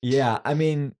yeah, I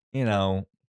mean, not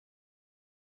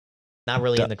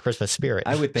really in the Christmas spirit.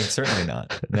 I would think certainly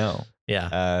not. No.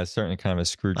 Yeah. Certainly kind of a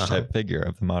Scrooge type figure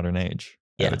of the modern age,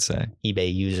 I would say.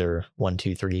 eBay user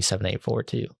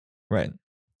 1237842. Right.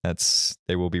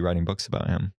 They will be writing books about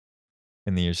him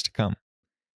in the years to come.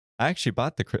 I actually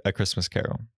bought A Christmas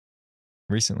Carol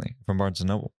recently from Barnes &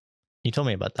 Noble. You told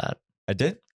me about that. I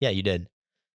did? Yeah, you did.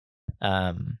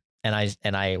 And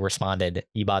I responded,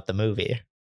 you bought the movie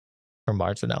from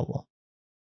Barnes & Noble.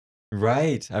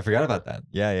 Right. I forgot about that.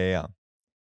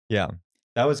 Yeah.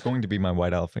 That was going to be my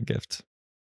white elephant gift.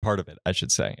 Part of it, I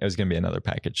should say. It was going to be another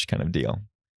package kind of deal.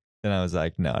 Then I was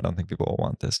like, no, I don't think people will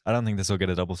want this. I don't think this will get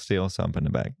a double steal, so I'm putting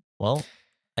it back. Well,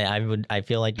 I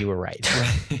feel like you were right.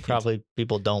 Probably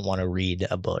people don't want to read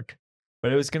a book.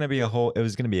 But it was going to be a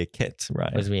kit,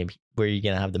 right? It was going to be, where are you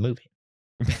going to have the movie?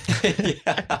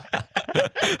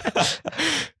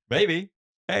 Maybe.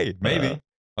 Hey, maybe.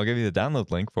 I'll give you the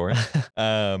download link for it.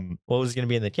 What was going to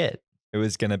be in the kit? It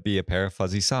was going to be a pair of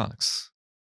fuzzy socks,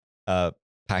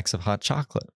 packs of hot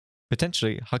chocolate,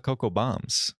 potentially hot cocoa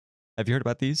bombs. Have you heard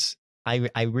about these?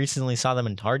 I recently saw them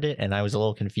in Target and I was a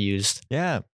little confused.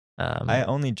 Yeah. I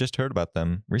only just heard about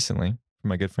them recently from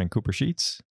my good friend Cooper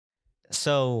Sheets.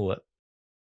 So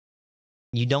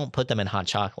you don't put them in hot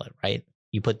chocolate, right?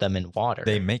 You put them in water.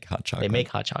 They make hot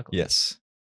chocolate. Yes.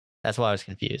 That's why I was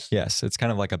confused. Yes. It's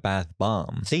kind of like a bath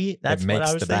bomb. See, that's what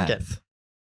I was thinking.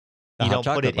 You don't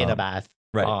put it in a bath.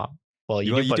 Right. Bomb. Well,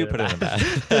 you do put it in a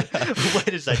bath.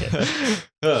 Wait a second.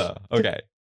 Okay.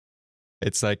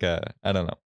 It's like I don't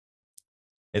know.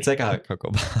 It's like a hot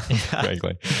cocoa bomb,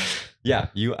 frankly. Yeah,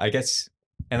 I guess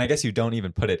you don't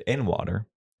even put it in water,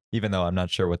 even though I'm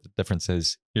not sure what the difference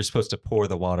is. You're supposed to pour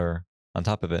the water on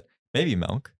top of it. Maybe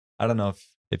milk. I don't know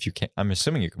if you can. I'm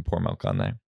assuming you can pour milk on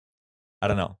there. I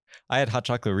don't know. I had hot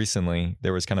chocolate recently.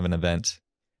 There was kind of an event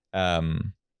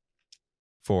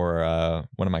for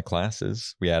one of my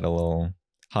classes. We had a little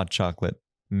hot chocolate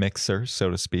mixer,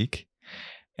 so to speak.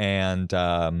 And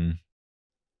can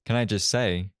I just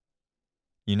say,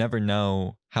 you never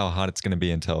know how hot it's going to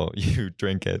be until you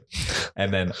drink it.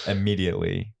 And then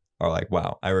immediately are like,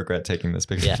 wow, I regret taking this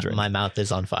big drink. My mouth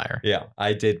is on fire. Yeah,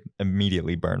 I did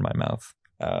immediately burn my mouth.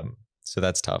 So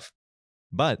that's tough.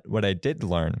 But what I did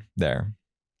learn there,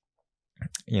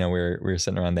 we were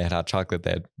sitting around, they had hot chocolate,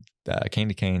 they had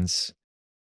candy canes.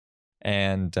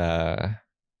 And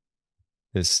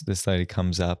this lady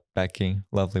comes up, Becky,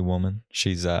 lovely woman.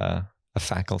 She's a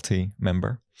faculty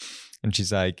member. And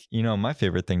she's like, my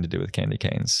favorite thing to do with candy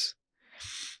canes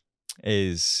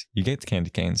is you get the candy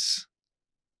canes,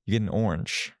 you get an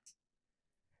orange,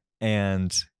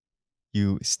 and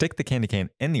you stick the candy cane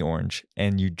in the orange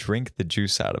and you drink the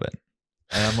juice out of it.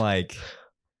 And I'm like,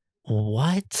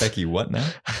 what? Becky, what now?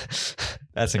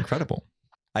 That's incredible.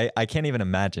 I can't even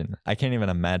imagine. I can't even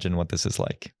imagine what this is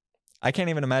like. I can't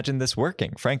even imagine this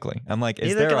working, frankly. I'm like,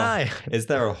 is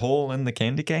there a hole in the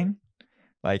candy cane?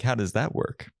 Like, how does that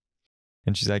work?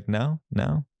 And she's like, no.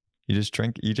 You just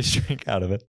drink out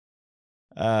of it.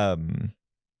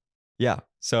 Yeah.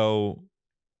 So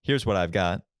here's what I've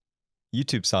got.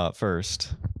 YouTube saw it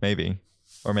first, maybe,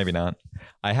 or maybe not.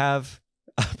 I have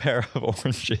a pair of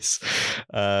oranges,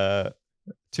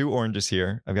 2 oranges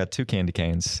here. I've got 2 candy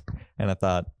canes, and I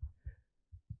thought,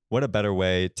 what a better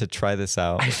way to try this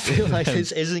out. I feel like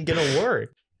this isn't gonna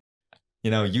work.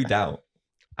 You doubt.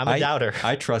 I'm a doubter.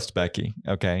 I trust Becky.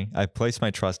 Okay, I place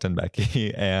my trust in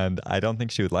Becky, and I don't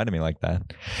think she would lie to me like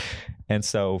that. And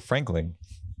so, frankly,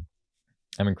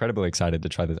 I'm incredibly excited to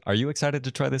try this. Are you excited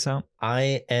to try this out?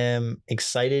 I am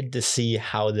excited to see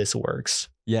how this works.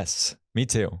 Yes, me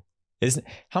too.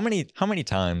 How many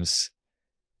times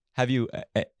have you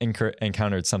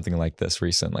encountered something like this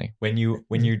recently? When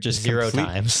you're just 0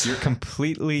 times. You're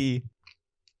completely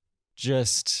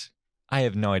just. I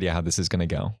have no idea how this is going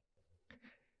to go.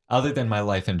 Other than my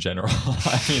life in general,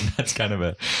 I mean that's kind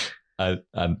of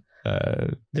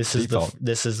this is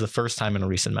the first time in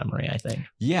recent memory, I think.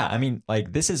 Yeah, I mean,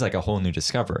 like this is like a whole new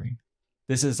discovery.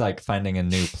 This is like finding a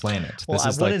new planet. Well,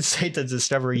 this I wouldn't say it's a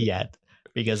discovery yet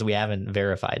because we haven't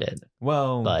verified it.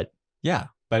 Well, but yeah,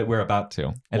 but we're about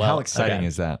to. And how exciting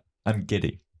is that? I'm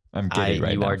giddy. I'm giddy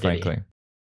right now, frankly.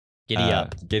 Giddy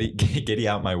up. Giddy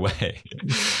out my way.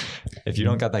 If you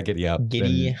don't got that giddy up,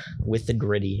 giddy with the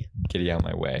gritty. Giddy out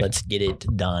my way. Let's get it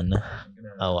done.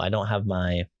 Oh, I don't have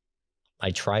my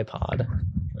tripod,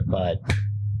 but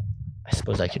I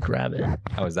suppose I could grab it.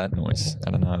 How is that noise?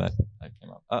 I don't know how that came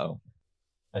up. Uh-oh.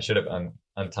 I should have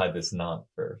untied this knot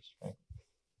first. Right?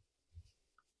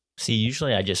 See,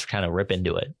 usually I just kind of rip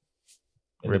into it.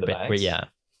 Yeah.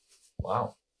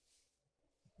 Wow.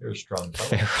 You're a strong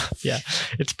fellow. Yeah.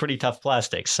 It's pretty tough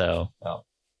plastic, so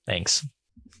thanks.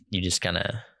 You just kind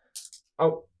of...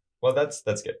 Oh, well, that's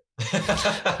good.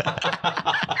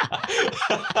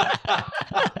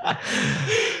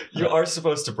 You are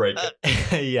supposed to break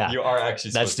it. Yeah. You are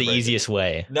actually supposed That's to the break easiest it.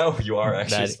 way. No, you are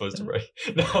actually supposed to break.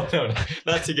 No,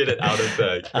 not to get it out of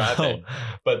the grabbing,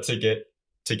 but to get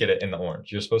it in the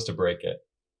orange. You're supposed to break it.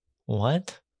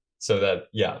 What? So that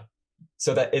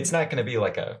it's not going to be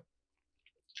like a...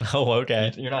 Oh,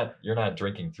 okay. You're not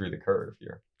drinking through the curve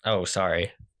here. Oh,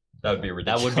 sorry. That would be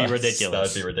ridiculous. That would be ridiculous. That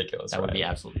would be ridiculous. That would be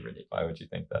absolutely ridiculous. Why would you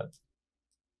think that?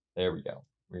 There we go.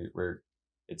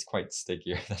 It's quite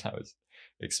stickier than I was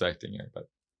expecting here, but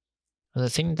the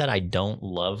thing that I don't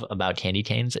love about candy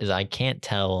canes is I can't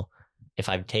tell if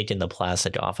I've taken the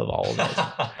plastic off of all of it.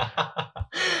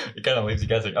 It kind of leaves you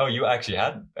guessing. Oh, you actually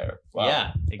had it there. Wow.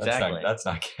 Yeah, exactly. That's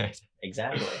not good.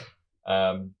 Exactly.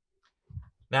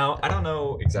 Now I don't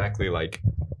know exactly like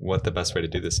what the best way to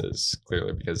do this is,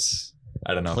 clearly, because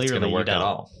I don't know if it's going to work at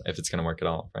all. If it's going to work at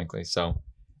all, frankly. So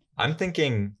I'm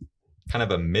thinking kind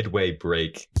of a midway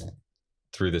break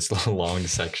through this long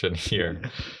section here.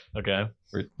 Okay.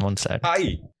 1 sec. Hi.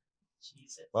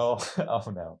 Jesus. Well, oh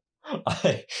no.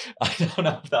 I don't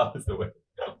know if that was the way.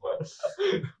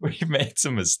 We made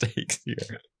some mistakes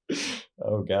here.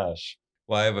 Oh gosh.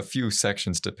 Well, I have a few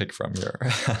sections to pick from here.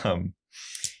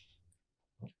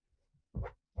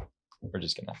 We're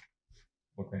just gonna.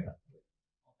 We'll clean it up.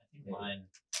 I think mine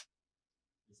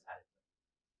is adequate.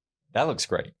 That looks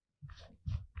great.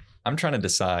 I'm trying to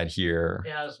decide here.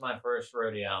 Yeah, this is my first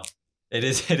rodeo. It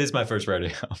is my first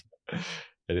rodeo.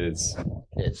 It is.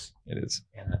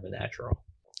 And I'm a natural.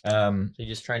 So you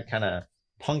just try and kind of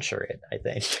puncture it, I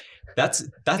think. That's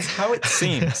how it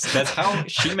seems. That's how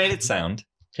she made it sound.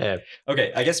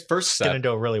 Okay, I guess first step. It's going to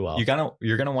go really well.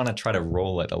 You're going to want to try to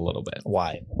roll it a little bit.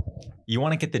 Why? You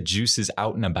want to get the juices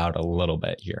out and about a little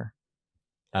bit here.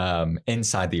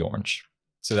 Inside the orange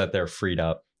so that they're freed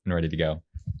up and ready to go.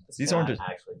 These oranges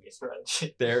actually be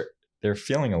stretched. They're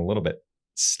feeling a little bit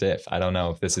stiff. I don't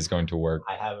know if this is going to work.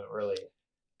 I haven't really.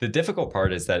 The difficult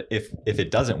part is that if it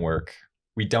doesn't work,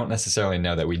 we don't necessarily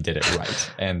know that we did it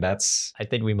right. And that's... I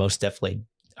think we most definitely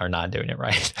are not doing it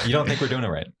right. You don't think we're doing it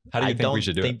right? How do you think we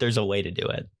should do it? I don't think there's a way to do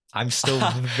it. I'm still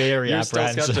very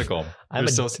apprehensive. You're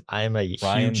still skeptical. I'm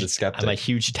a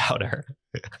huge doubter.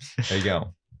 There you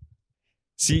go.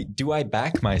 See, do I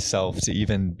back myself to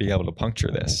even be able to puncture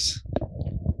this?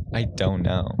 I don't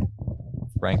know,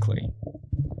 frankly.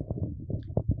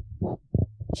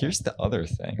 Here's the other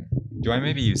thing. Do I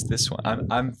maybe use this one?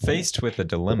 I'm faced with a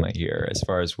dilemma here as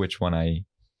far as which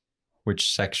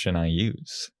section I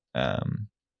use.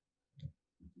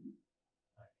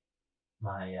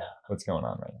 What's going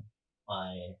on right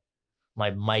now? my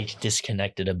mic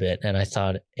disconnected a bit, and I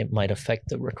thought it might affect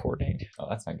the recording, Oh,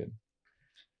 that's not good.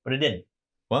 but it didn't.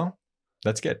 Well,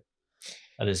 that's good.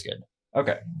 That is good.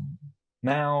 Okay.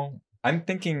 Now I'm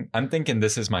thinking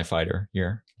this is my fighter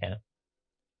here. Yeah.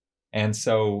 And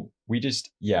so we just,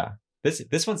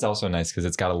 this one's also nice because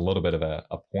it's got a little bit of a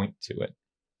point to it.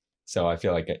 So I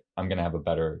feel like I'm going to have a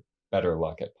better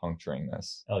luck at puncturing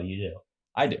this. Oh, you do?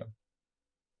 I do.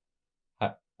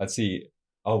 Let's see.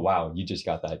 Oh, wow. You just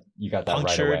got that. You got that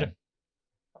Punctured. right away.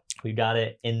 We got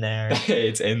it in there.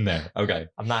 It's in there. Okay.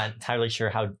 I'm not entirely sure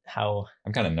how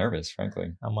I'm kind of nervous,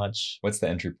 frankly. how much. What's the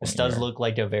entry point? This does here? look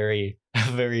like a very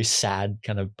sad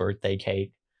kind of birthday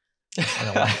cake.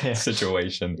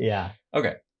 Situation. Yeah.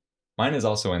 Okay. Mine is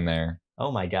also in there.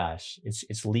 Oh my gosh,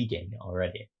 it's leaking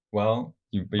already. Well,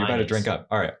 you better drink up.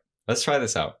 All right. Let's try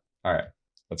this out. All right.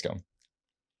 Let's go.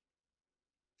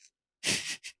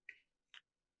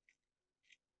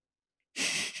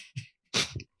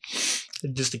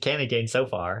 Just a candy cane so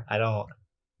far.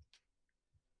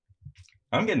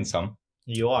 I'm getting some.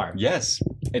 You are. Yes.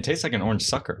 It tastes like an orange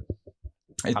sucker.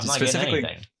 I'm not specifically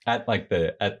getting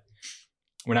anything. at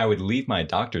when I would leave my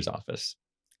doctor's office,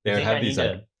 they You would think have I these need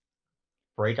like to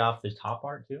break off the top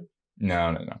part too?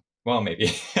 no. Well,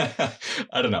 maybe.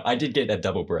 I don't know. I did get a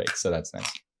double break, so that's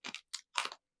nice.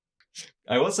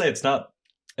 I will say it's not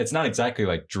exactly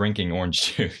like drinking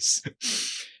orange juice.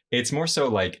 It's more so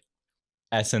like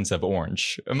essence of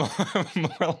orange.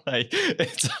 More like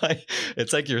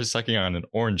it's like you're sucking on an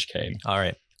orange cane. All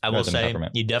right. I will Rather than say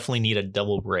peppermint. you definitely need a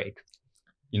double break.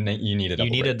 You need a double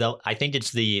You need break. a double. I think it's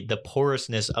the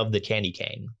porousness of the candy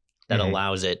cane that Mhm.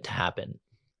 allows it to happen.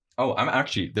 Oh, I'm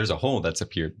actually there's a hole that's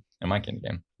appeared in my candy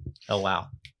cane. Oh wow.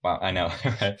 Wow, I know.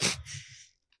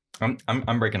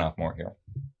 I'm breaking off more here.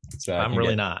 So I I'm can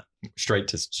really get not. straight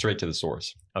to the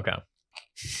source. Okay.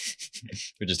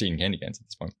 We're just eating candy canes at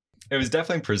this point. It was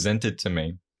definitely presented to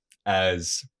me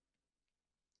as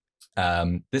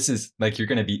this is like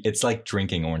it's like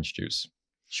drinking orange juice.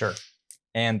 Sure.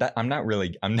 And that I'm not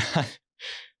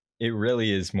it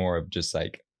really is more of just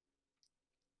like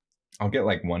I'll get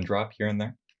like one drop here and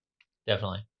there,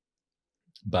 Definitely.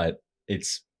 but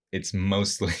it's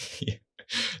mostly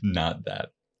not that.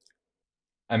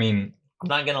 I mean, I'm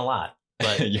not gonna lie,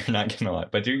 but you're not gonna lie,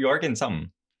 but you are getting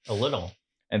something. a little.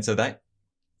 And so that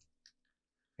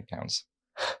counts.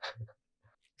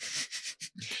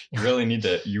 You really need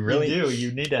to. You really do.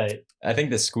 You need to. I think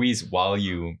the squeeze while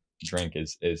you drink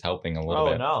is helping a little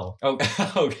bit. No. Oh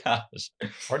gosh.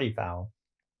 Party foul.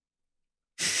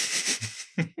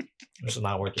 This is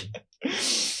not working.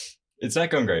 It's not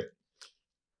going great.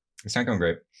 It's not going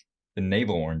great. The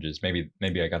navel oranges. Maybe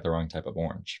I got the wrong type of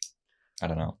orange. I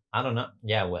don't know. I don't know.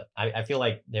 Yeah. What I feel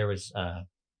like there was.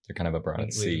 They're kind of a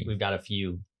broad C. We've got a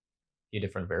few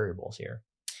different variables here.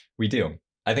 We do.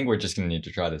 I think we're just going to need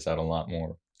to try this out a lot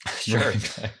more. Sure.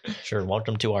 Sure.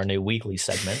 Welcome to our new weekly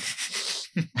segment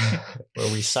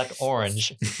where we suck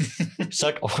orange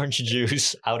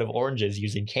juice out of oranges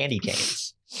using candy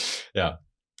canes. Yeah.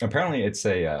 Apparently it's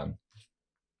a,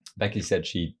 Becky said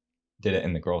she did it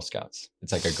in the Girl Scouts.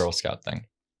 It's like a Girl Scout thing.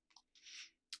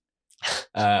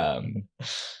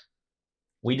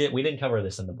 We didn't cover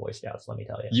this in the Boy Scouts, let me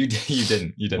tell you. You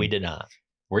didn't. We did not.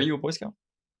 Were you a Boy Scout?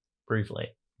 Briefly.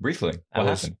 Briefly. What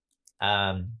happened?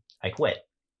 I quit.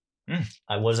 Mm.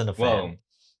 I wasn't a fan. Whoa.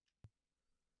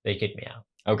 They kicked me out.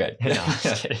 Okay. No, I'm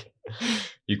just kidding.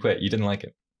 You quit. You didn't like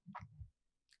it.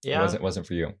 Yeah. It wasn't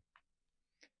for you.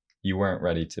 You weren't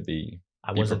ready to be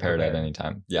I wasn't prepared at any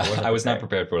time. Yeah. wasn't I was not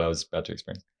prepared. prepared for what I was about to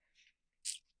experience.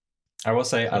 I will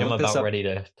say I'm looked this about up. ready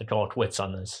to call quits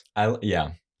on this.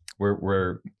 Yeah.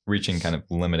 We're reaching kind of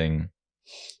limiting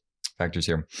factors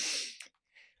here.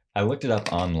 I looked it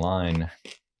up online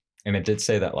and it did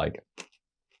say that like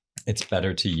it's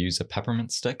better to use a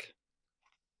peppermint stick.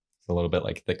 It's a little bit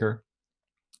like thicker.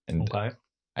 And Okay.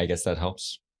 I guess that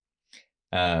helps.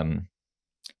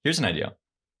 Here's an idea.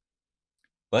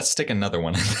 Let's stick another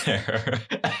one in there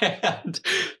and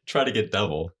try to get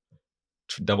double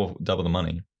the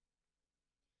money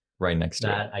right next to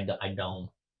That it. I don't.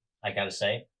 I gotta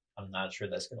say, I'm not sure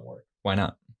that's gonna work. Why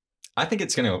not? I think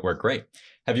it's gonna work great.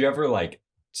 Have you ever like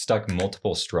stuck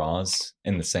multiple straws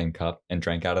in the same cup and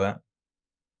drank out of that?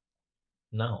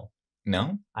 No,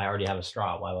 No? I already have a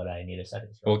straw. Why would I need a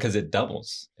second straw? Well, because it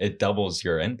doubles. It doubles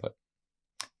your input.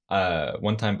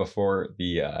 One time before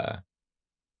the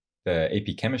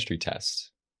AP chemistry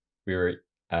test, we were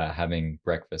having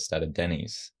breakfast at a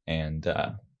Denny's, and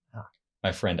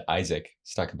my friend Isaac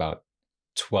stuck about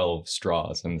 12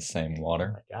 straws in the same Oh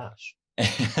water. my gosh.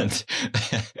 And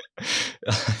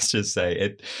let's just say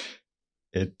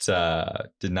it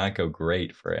did not go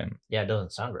great for him. Yeah, it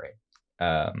doesn't sound great.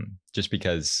 Just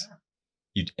because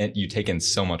you take in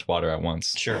so much water at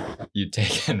once. Sure. You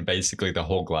take in basically the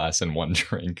whole glass in one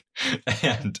drink,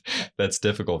 and that's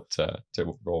difficult to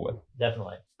roll with.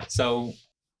 Definitely. So,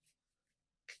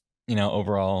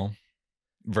 overall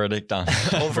verdict on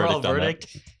Overall verdict on that.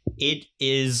 verdict,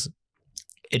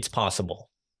 it's possible.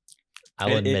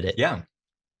 I'll admit it. Yeah.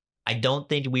 I don't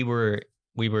think we were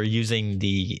using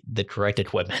the correct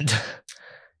equipment.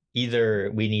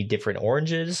 Either we need different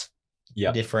oranges,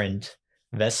 different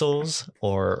vessels,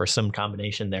 or some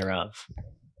combination thereof.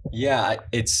 Yeah,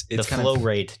 it's the flow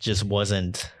rate just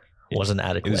wasn't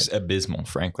adequate. It was abysmal,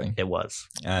 frankly. It was.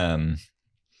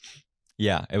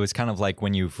 Yeah, it was kind of like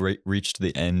when you've reached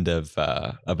the end of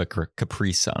a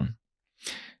Capri Sun,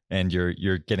 and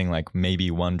you're getting like maybe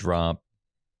one drop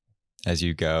as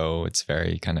you go. It's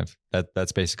very kind of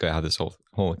that's basically how this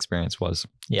whole experience was.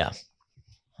 Yeah.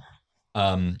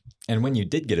 And when you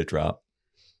did get a drop,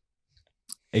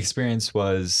 experience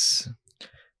was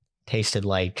tasted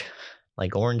like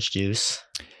orange juice.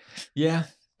 Yeah.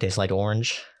 Tastes like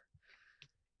orange.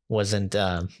 Wasn't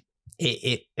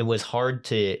it was hard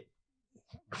to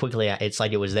quickly, it's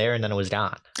like it was there and then it was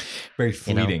gone. Very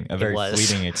fleeting, a very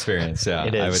fleeting experience. Yeah.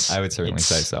 It is. I would certainly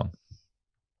say so.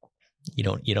 You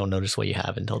don't notice what you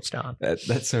have until it's gone.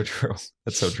 That's so true.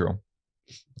 That's so true.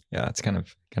 Yeah, it's kind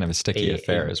of a sticky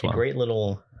affair as well. A great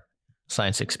little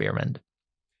science experiment.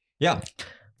 Yeah.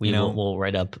 We'll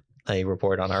write up a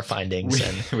report on our findings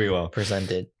and we will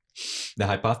present it. The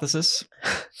hypothesis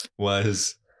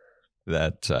was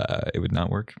that it would not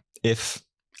work. If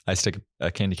I stick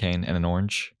a candy cane and an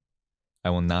orange, I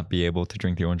will not be able to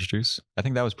drink the orange juice. I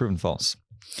think that was proven false.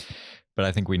 But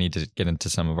I think we need to get into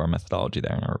some of our methodology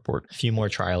there in our report. A few more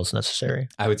trials necessary.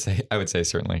 I would say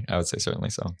certainly. I would say certainly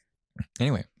so.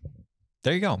 Anyway,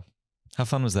 there you go. How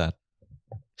fun was that?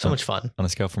 So much fun. On a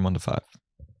scale from 1 to 5.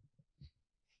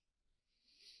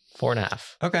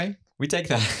 4.5. Okay. We take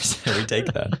that. We take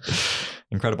that.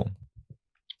 Incredible.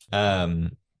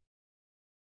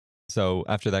 So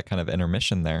after that kind of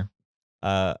intermission there,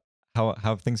 how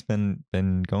have things been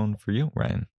going for you,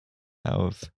 Ryan?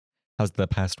 How's the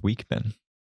past week been?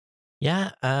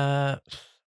 Yeah,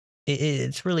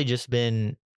 it's really just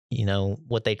been,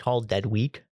 what they call dead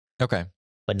week. Okay.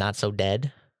 But not so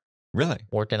dead. Really?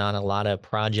 Working on a lot of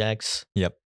projects.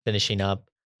 Yep. Finishing up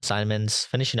assignments,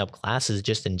 finishing up classes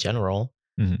just in general.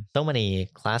 Mm-hmm. So many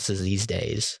classes these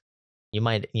days. You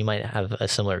might have a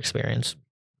similar experience,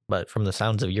 but from the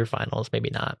sounds of your finals, maybe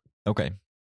not. Okay.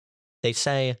 They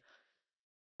say,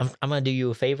 I'm going to do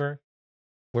you a favor.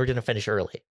 We're going to finish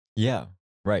early. Yeah,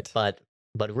 right. But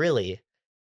really,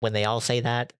 when they all say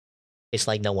that, it's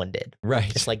like no one did.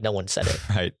 Right. It's like no one said it.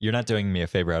 Right. You're not doing me a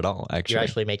favor at all, actually. You're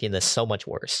actually making this so much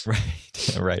worse.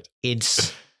 Right. Right.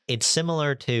 It's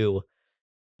similar to,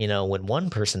 when one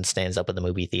person stands up in the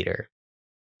movie theater,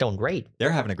 doing great.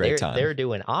 They're having a great time. They're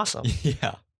doing awesome.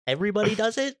 Yeah. Everybody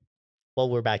does it. Well,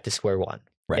 we're back to square one.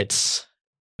 Right.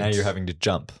 Now you're having to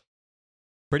jump.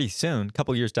 Pretty soon, a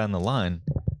couple years down the line,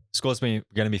 school's going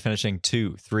to be finishing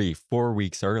 2, 3, 4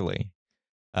 weeks early.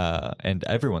 And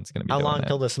everyone's going to be How doing long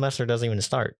till the semester doesn't even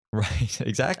start? Right,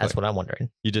 exactly. That's what I'm wondering.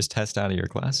 You just test out of your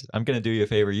classes. I'm going to do you a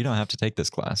favor. You don't have to take this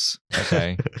class,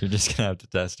 okay? You're just going to have to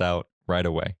test out right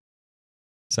away.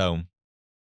 So,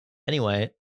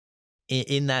 anyway,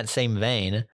 in that same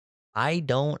vein, I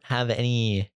don't have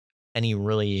any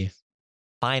really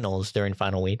finals during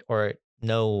final week, or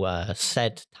no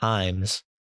set times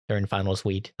during finals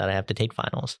week that I have to take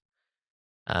finals.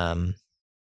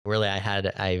 Really, I've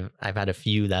had a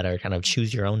few that are kind of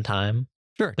choose your own time.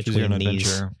 Sure, between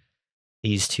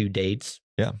these two dates.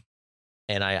 Yeah,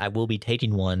 and I will be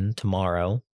taking one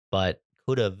tomorrow, but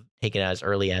could have taken it as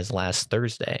early as last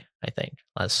Thursday. I think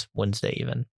last Wednesday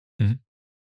even. Mm-hmm.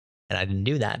 And I didn't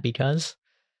do that because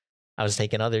I was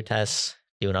taking other tests,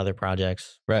 doing other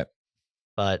projects. Right.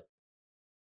 But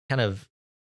kind of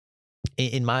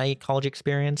in my college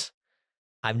experience,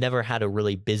 I've never had a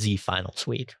really busy finals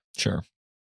week. Sure.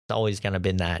 It's always kind of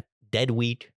been that dead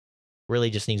week.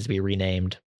 Really just needs to be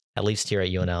renamed, at least here at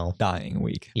UNL. Dying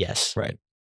week. Yes. Right.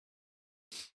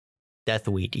 Death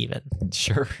week even.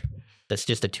 Sure. That's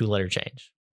just a 2-letter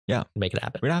change. Yeah. Make it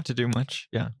happen. We don't have to do much.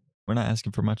 Yeah. We're not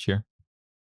asking for much here.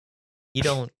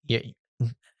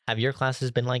 Have your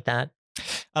classes been like that?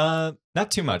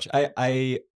 Not too much.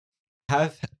 I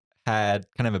have had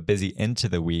kind of a busy into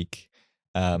the week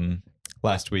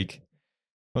last week,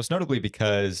 most notably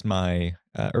because my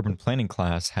urban planning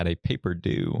class had a paper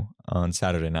due on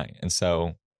Saturday night. And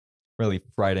so really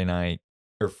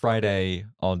Friday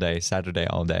all day, Saturday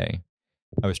all day,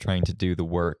 I was trying to do the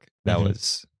work that Mhm.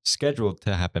 was scheduled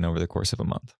to happen over the course of a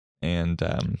month. And,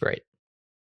 Great.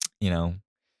 you know,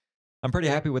 I'm pretty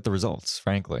happy with the results,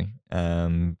 frankly.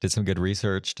 Did some good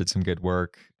research, did some good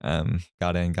work,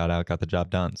 got in, got out, got the job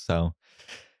done. So,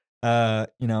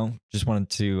 just wanted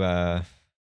to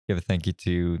give a thank you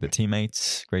to the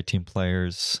teammates, great team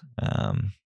players,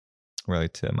 really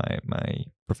to my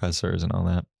professors and all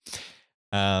that.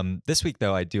 This week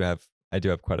though, I do have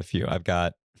quite a few. I've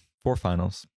got 4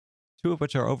 finals, 2 of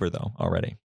which are over though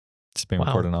already. It's being Wow.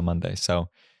 recorded on Monday, so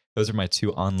those are my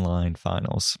 2 online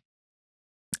finals.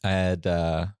 I had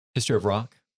History of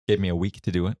Rock, gave me a week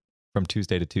to do it from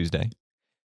Tuesday to Tuesday,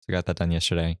 so I got that done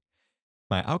yesterday.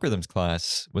 My algorithms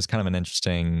class was kind of an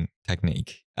interesting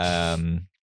technique.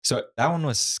 So that one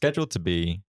was scheduled to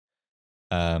be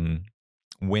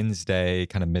Wednesday,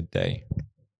 kind of midday.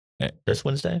 This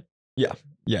Wednesday? Yeah.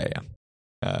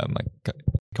 Like a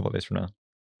couple of days from now,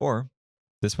 or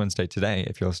this Wednesday today,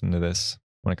 if you're listening to this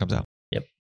when it comes out. Yep.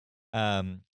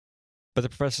 But the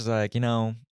professor's like, I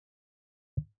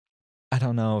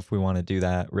don't know if we want to do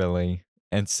that really,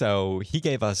 and so he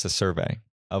gave us a survey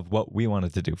of what we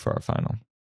wanted to do for our final,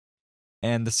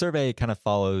 and the survey kind of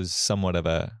follows somewhat of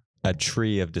a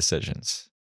tree of decisions.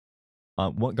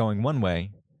 Going one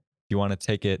way, you want to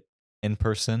take it in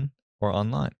person or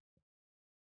online.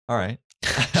 All right.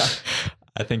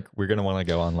 I think we're going to want to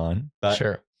go online, but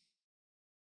Sure.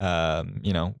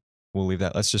 We'll leave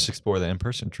that. Let's just explore the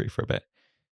in-person tree for a bit.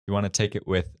 You want to take it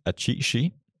with a cheat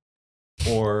sheet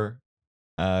or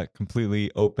completely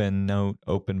open note,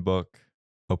 open book,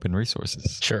 open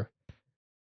resources? Sure.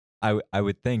 I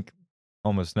would think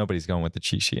almost nobody's going with the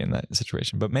cheat sheet in that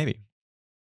situation, but maybe.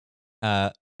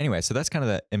 Anyway, so that's kind of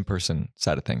the in-person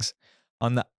side of things.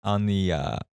 On the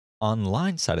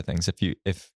online side of things,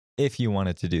 if you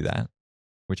wanted to do that,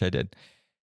 which I did,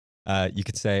 you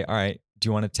could say, all right, do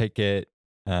you want to take it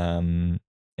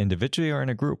individually or in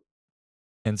a group?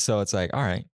 And so it's like, all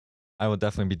right, I will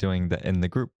definitely be doing the in the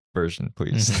group version,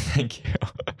 please. Thank you.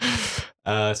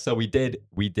 So we did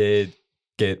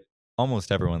get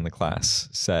almost everyone in the class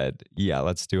said, yeah,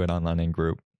 let's do it online in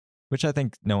group, which I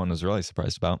think no one was really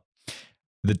surprised about.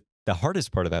 The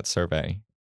hardest part of that survey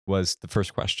was the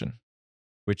first question,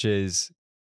 which is,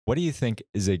 what do you think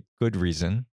is a good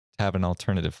reason to have an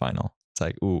alternative final? It's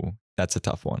like, ooh, that's a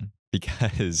tough one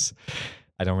because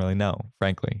I don't really know,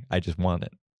 frankly. I just want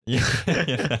it.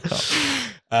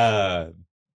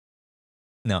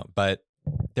 No, but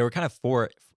there were kind of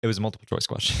 4, it was a multiple choice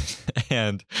question.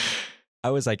 And I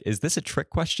was like, is this a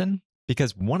trick question?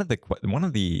 Because one of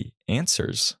the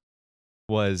answers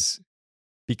was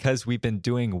because we've been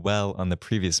doing well on the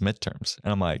previous midterms.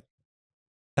 And I'm like,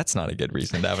 that's not a good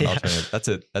reason to have an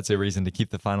alternative. That's a reason to keep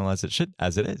the final as it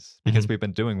is, because we've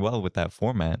been doing well with that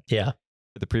format. Yeah.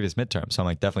 For the previous midterm. So I'm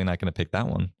like, definitely not going to pick that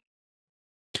one.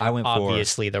 I went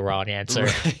Obviously the wrong answer.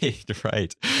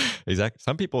 Right. Exactly.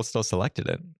 Some people still selected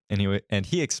it. And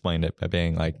he explained it by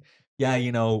being like, yeah,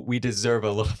 we deserve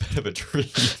a little bit of a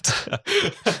treat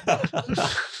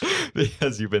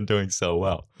because you've been doing so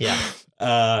well. Yeah.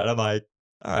 And I'm like,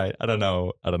 all right, I don't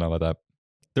know about that.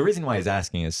 The reason why he's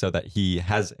asking is so that he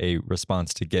has a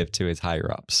response to give to his higher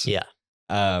ups. Yeah.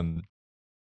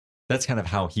 That's kind of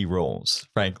how he rolls,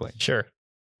 frankly. Sure.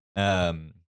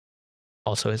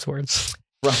 Also his words.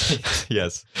 Right.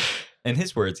 Yes. In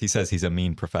his words, he says he's a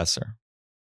mean professor.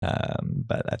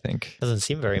 But I think doesn't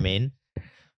seem very mean.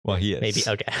 Well, he is. Maybe.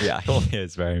 Okay. Yeah, Cool. he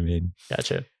is very mean.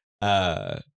 Gotcha.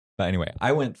 But anyway,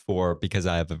 I went for because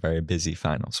I have a very busy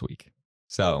finals week.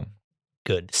 So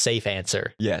good, safe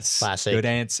answer. Yes. Classic. Good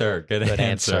answer. Good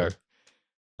answer.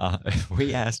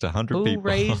 We asked 100 Who people. Who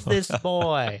raised this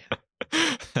boy?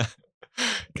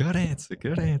 Good answer.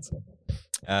 Good answer.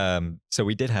 So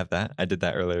we did have that. I did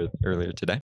that earlier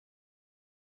today.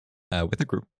 With a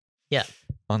group. Yeah.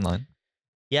 Online.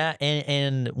 Yeah,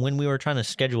 and when we were trying to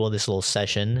schedule this little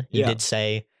session, you did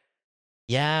say,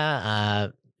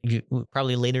 probably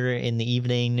later in the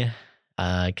evening,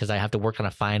 because I have to work on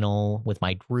a final with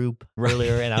my group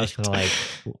earlier, and I was kind of like,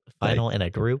 final in a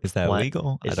group? Is that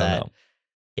legal? I don't know.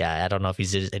 Yeah, I don't know if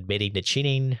he's just admitting to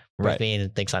cheating with me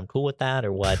and thinks I'm cool with that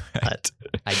or what. But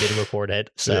I did report it,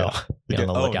 so be on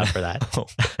the lookout for that.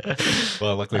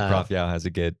 Well, luckily Prof Yao has a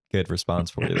good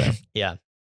response for you there. Yeah.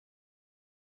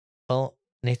 Well,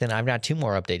 Nathan, I've got 2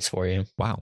 more updates for you.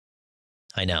 Wow.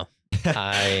 I know.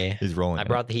 He's rolling. I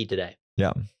brought the heat today.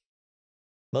 Yeah.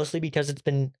 Mostly because it's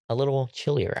been a little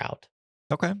chillier out.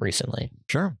 Okay. Recently.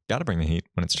 Sure. Got to bring the heat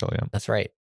when it's chilly out. That's right.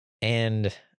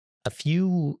 And a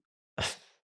few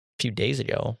days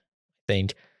ago, I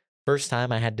think, first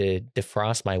time I had to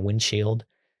defrost my windshield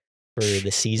for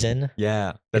the season.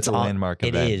 Yeah, that's a landmark It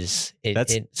event. is.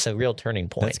 That's- It's a real turning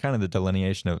point. That's kind of the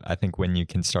delineation of, I think, when you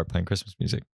can start playing Christmas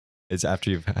music. Is after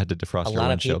you've had to defrost A your lot of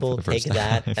windshield people for the first take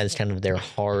time. that as kind of their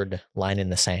hard line in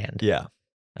the sand. Yeah,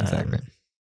 exactly.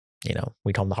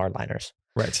 We call them the hardliners.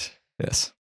 Right.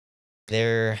 Yes.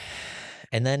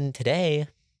 And then today,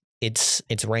 it's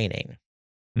raining,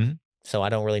 Mhm. so I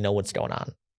don't really know what's going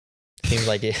on. Seems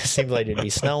like it'd be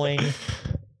snowing,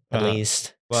 at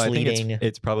least Well, sleeting. I think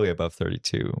it's probably above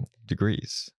 32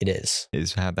 degrees. It is.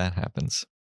 Is how that happens.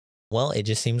 Well, it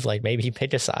just seems like maybe you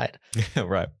picked a side.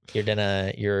 Right.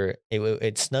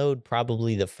 It snowed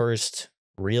probably the first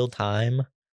real time,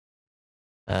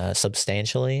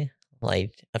 substantially,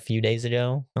 like a few days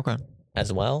ago. Okay.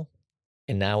 As well,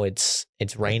 and now it's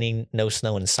raining, no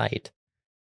snow in sight,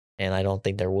 and I don't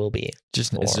think there will be.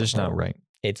 It's just not right.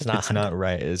 It's not. It's not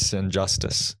right. It's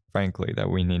injustice, frankly, that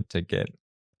we need to get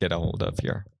a hold of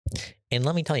here. And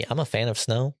let me tell you, I'm a fan of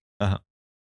snow. Uh-huh.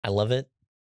 I love it.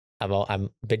 I'm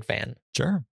a big fan.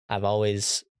 Sure.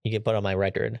 You can put on my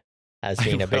record as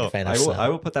being a big fan of snow. I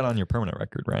will put that on your permanent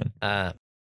record, Ryan.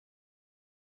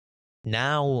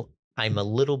 Now I'm a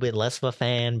little bit less of a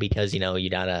fan because, you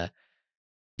gotta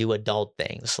do adult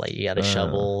things. Like you gotta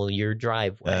shovel your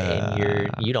driveway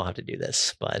and you don't have to do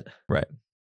this, but right.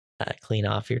 Clean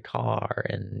off your car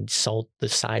and salt the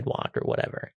sidewalk or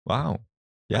whatever. Wow.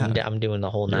 Yeah. I'm doing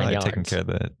the whole You're 9 yards. Taking care of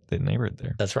the neighborhood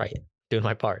there. That's right. Doing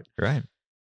my part. Right.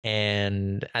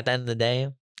 And at the end of the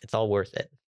day, it's all worth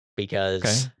it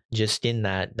because just in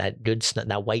that good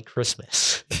that white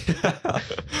Christmas,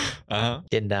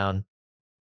 getting down.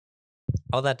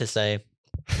 All that to say,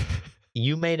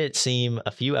 you made it seem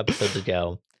a few episodes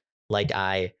ago like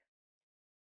I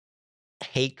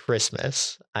hate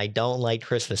Christmas. I don't like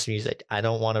Christmas music. I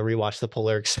don't want to rewatch the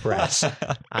Polar Express.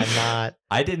 I'm not.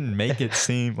 I didn't make it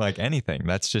seem like anything.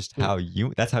 That's just how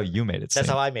you. That's how you made it seem. That's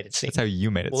how I made it seem. That's how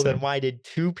you made it seem. Well, then why did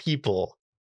two people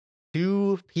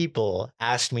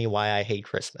ask me why I hate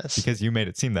Christmas? Because you made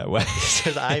it seem that way.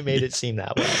 Because I made it seem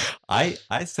that way.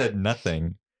 I said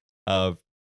nothing of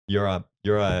you're a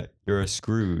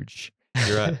Scrooge.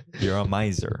 You're a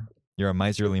miser. You're a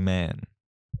miserly man.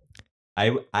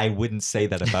 I wouldn't say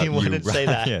that about you. Wouldn't say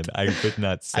that. I would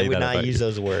not say that. I would not about use you.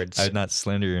 those words. I would not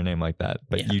slander your name like that.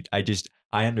 But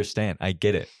I understand. I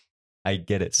get it.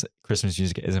 Christmas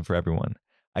music isn't for everyone.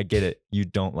 I get it. You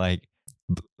don't like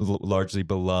largely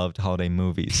beloved holiday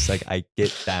movies. Like I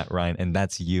get that, Ryan, and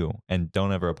that's you. And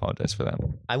don't ever apologize for that.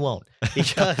 I won't,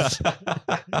 because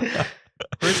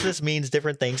Christmas means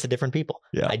different things to different people.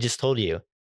 Yeah. I just told you,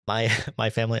 my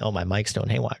family. Oh, my mic's going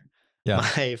haywire. Yeah.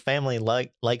 My family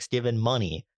likes giving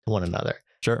money to one another.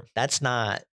 Sure. That's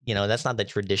not the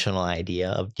traditional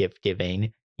idea of gift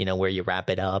giving, where you wrap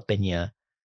it up and you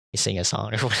sing a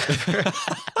song or whatever.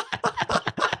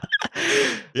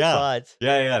 Yeah. But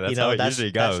yeah. That's how it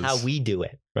usually goes. That's how we do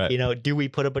it. Right. Do we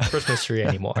put up a Christmas tree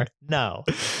anymore? No.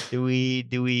 Do we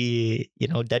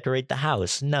decorate the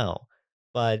house? No.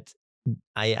 But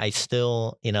I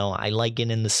still, I like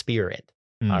getting in the spirit.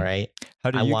 All right.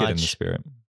 How do you get in the spirit?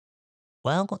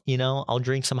 Well, I'll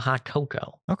drink some hot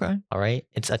cocoa. Okay. All right.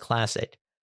 It's a classic.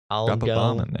 I'll drop a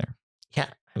bomb in there. Yeah.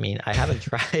 I mean, I haven't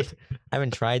tried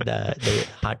the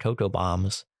hot cocoa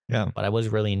bombs. Yeah. But I was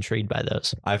really intrigued by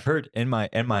those. I've heard in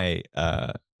my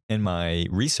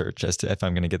research as to if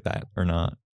I'm going to get that or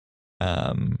not.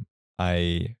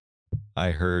 I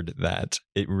heard that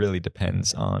it really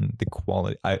depends on the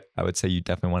quality. I would say you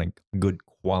definitely want a good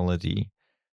quality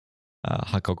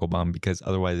hot cocoa bomb, because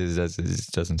otherwise it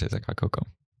doesn't taste like hot cocoa.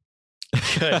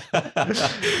 Good.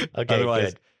 Okay,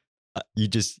 otherwise,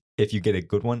 good. If you get a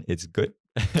good one, it's good.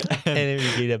 And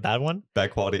if you get a bad one,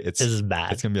 bad quality, this is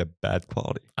bad. It's gonna be a bad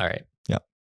quality. All right. Yeah.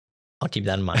 I'll keep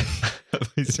that in mind.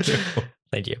 Please do.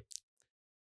 Thank you.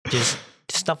 Just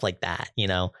stuff like that,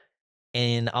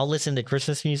 And I'll listen to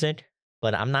Christmas music,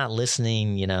 but I'm not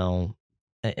listening, I'm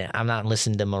not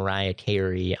listening to Mariah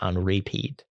Carey on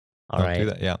repeat. All right. Do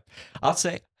that, yeah. I'll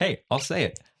say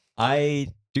it. I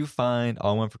do find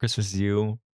All I Want for Christmas Is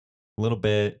You a little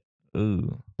bit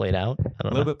played out. A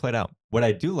little bit played out. What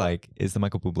I do like is the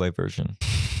Michael Bublé version.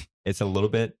 It's a little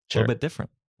bit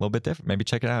different. Maybe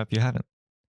check it out if you haven't.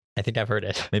 I think I've heard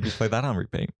it. Maybe play that on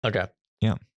repeat. Okay.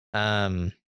 Yeah.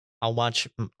 I'll watch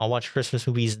Christmas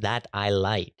movies that I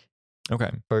like. Okay.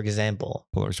 For example,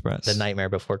 Polar Express, The Nightmare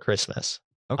Before Christmas.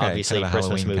 Okay. Obviously, kind of a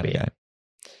Christmas Halloween movie. kind of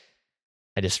guy.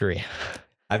 I disagree.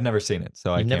 I've never seen it,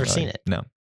 so You've never seen it? No.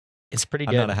 It's pretty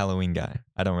I'm good. not a Halloween guy.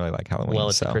 I don't really like Halloween. Well,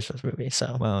 it's a Christmas movie,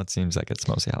 so. Well, it seems like it's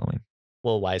mostly Halloween.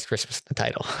 Well, why is Christmas the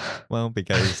title? Well,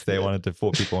 because they wanted to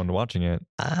fool people into watching it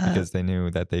because they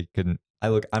knew that they couldn't.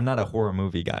 I'm not a horror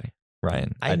movie guy.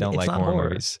 Ryan. I don't it's like not horror horror.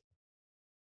 movies.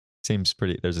 Seems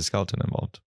pretty. There's a skeleton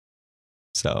involved.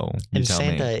 So you And tell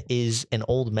Santa me. is an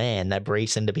old man that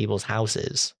breaks into people's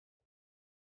houses.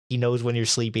 He knows when you're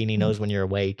sleeping. He knows when you're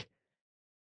awake.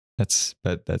 That's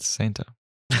Santa.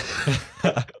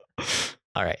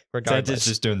 All right. Regardless. Santa's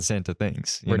just doing Santa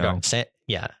things. You know,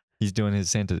 yeah. he's doing his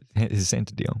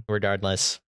Santa deal.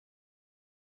 Regardless,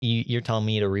 you're telling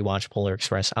me to rewatch Polar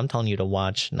Express. I'm telling you to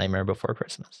watch Nightmare Before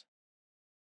Christmas.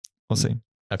 We'll see.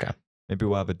 Okay. Maybe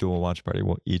we'll have a dual watch party.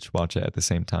 We'll each watch it at the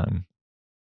same time.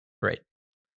 Right.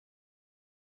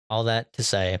 All that to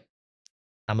say,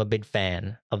 I'm a big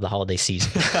fan of the holiday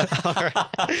season.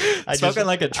 Spoken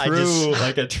like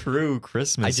a true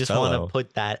Christmas. I just want to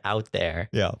put that out there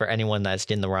for anyone that's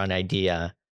getting the wrong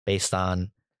idea based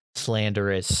on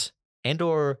slanderous and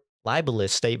or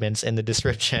libelous statements in the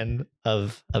description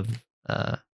of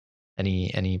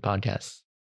any podcast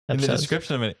episodes. In the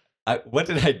description of it. What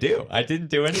did I do? I didn't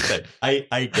do anything.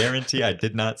 I guarantee I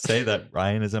did not say that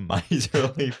Ryan is a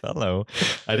miserly fellow.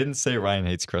 I didn't say Ryan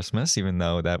hates Christmas, even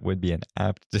though that would be an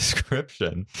apt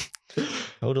description.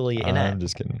 Totally inept. I'm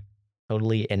just kidding.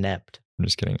 Totally inept. I'm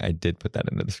just kidding. I did put that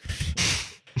in the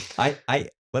description.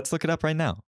 Let's look it up right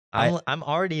now. I'm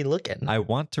already looking. I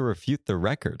want to refute the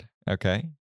record. Okay.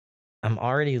 I'm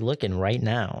already looking right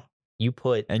now.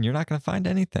 And you're not going to find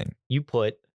anything. You're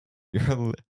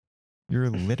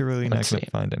literally not going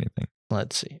to find anything.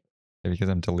 Let's see. Because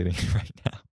I'm deleting it right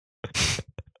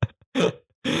now.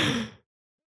 Let's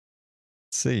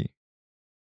see.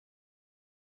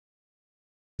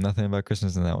 Nothing about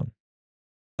Christmas in that one.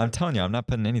 I'm telling you, I'm not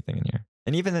putting anything in here.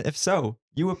 And even if so,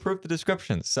 you approve the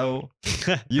description. So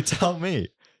you tell me.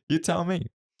 You tell me.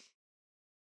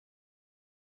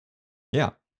 Yeah.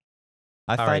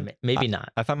 Maybe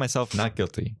not. I find myself not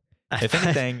guilty. If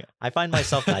anything, I find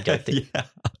myself not guilty. Yeah.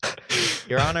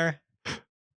 Your Honor,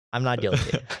 I'm not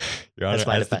guilty. Your Honor,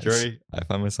 as the jury, I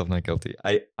find myself not guilty.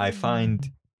 I find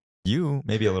you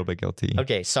maybe a little bit guilty.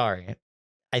 Okay, sorry.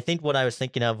 I think what I was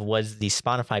thinking of was the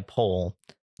Spotify poll,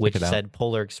 which said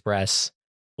Polar Express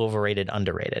overrated,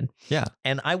 underrated. Yeah.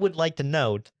 And I would like to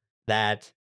note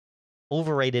that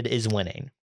overrated is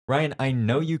winning. Ryan, I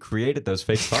know you created those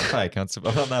fake Spotify accounts to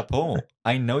vote on that poll.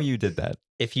 I know you did that.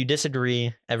 If you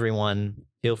disagree, everyone,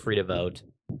 feel free to vote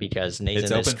because Nathan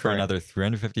it's open for another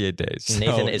 358 days.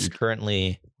 Nathan is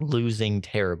currently losing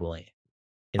terribly.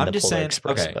 I'm just saying.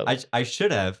 Okay, vote. I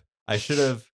should have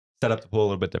set up the poll a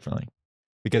little bit differently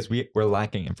because we're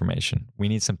lacking information. We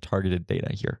need some targeted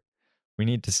data here. We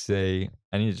need to say.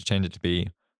 I need to change it to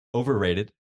be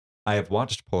overrated. I have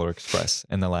watched Polar Express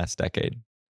in the last decade.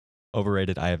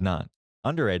 Overrated, I have not.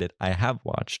 Underrated, I have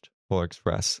watched Polar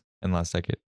Express in the last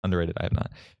decade. Underrated, I have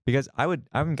not. Because I'm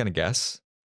going to guess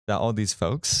that all these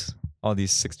folks, all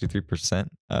these 63%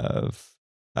 of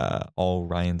all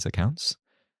Ryan's accounts,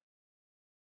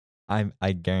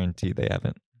 I guarantee they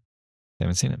haven't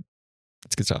seen it.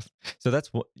 It's good stuff. So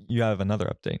that's what you have another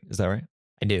update. Is that right?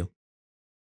 I do.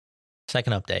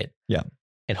 Second update. Yeah.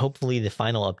 And hopefully the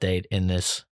final update in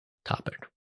this topic.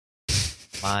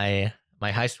 My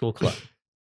high school club.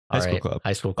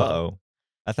 High school club. Uh-oh.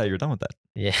 I thought you were done with that.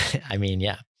 Yeah. I mean,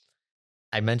 yeah.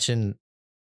 I mentioned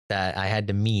that I had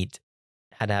to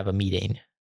have a meeting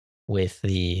with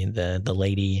the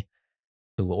lady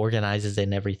who organizes it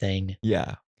and everything.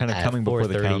 Yeah. Kind of coming before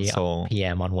the council.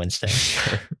 PM on Wednesday.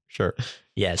 Sure.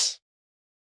 Yes.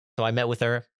 So I met with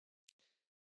her.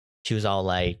 She was all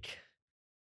like,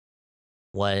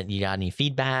 what, you got any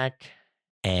feedback?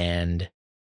 And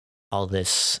all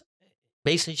this.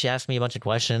 Basically, she asked me a bunch of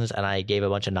questions and I gave a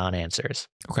bunch of non-answers.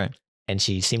 Okay. And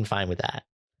she seemed fine with that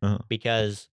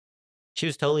because she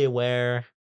was totally aware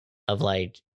of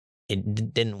like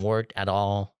it didn't work at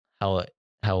all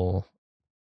how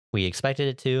we expected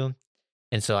it to.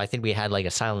 And so I think we had like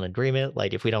a silent agreement.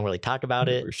 Like if we don't really talk about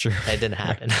it, sure, it didn't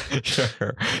happen.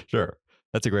 Sure.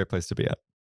 That's a great place to be at.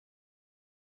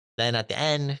 Then at the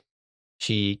end,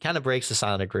 she kind of breaks the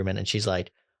silent agreement and she's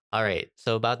like, all right,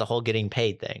 so about the whole getting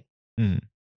paid thing.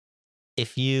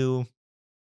 If you,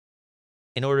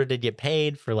 in order to get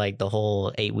paid for like the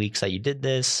whole 8 weeks that you did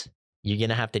this, you're going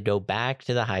to have to go back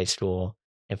to the high school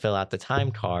and fill out the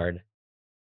time card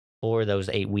for those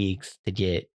 8 weeks to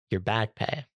get your back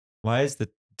pay. Why is the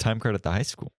time card at the high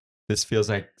school? This feels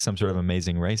like some sort of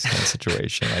Amazing Race kind of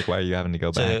situation. Like, why are you having to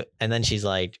go back? And then she's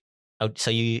like, oh,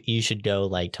 so you should go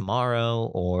like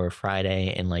tomorrow or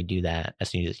Friday and like do that as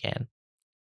soon as you can.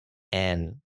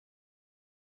 And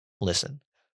listen,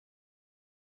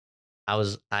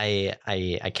 I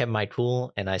kept my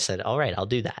cool and I said, all right, I'll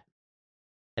do that.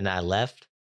 And I left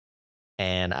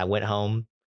and I went home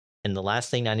And the last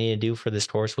thing I needed to do for this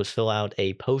course was fill out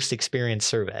a post-experience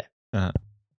survey. Uh-huh.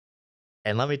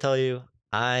 And let me tell you,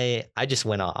 I just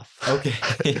went off.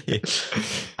 Okay.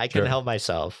 I couldn't help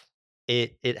myself.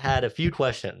 It had a few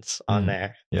questions on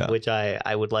there, which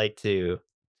I would like to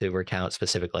recount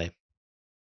specifically.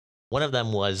 One of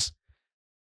them was,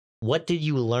 what did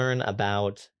you learn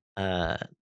about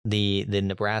the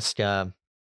Nebraska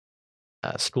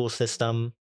school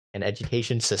system and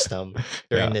education system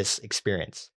during this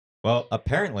experience? Well,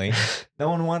 apparently, no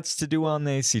one wants to do on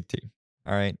the ACT.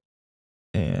 All right.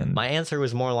 And my answer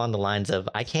was more along the lines of,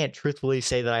 I can't truthfully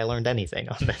say that I learned anything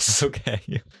on this.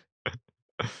 Okay.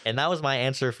 And that was my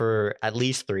answer for at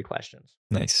least 3 questions.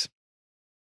 Nice.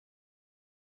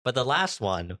 But the last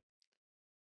one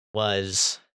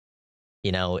was,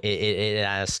 it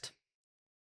asked,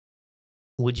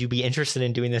 would you be interested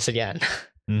in doing this again?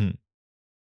 Mm.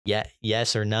 Yeah,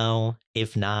 yes or no.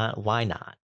 If not, why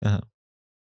not? Uh-huh.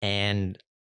 And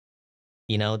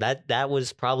that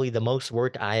was probably the most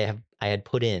work I had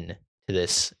put in to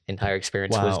this entire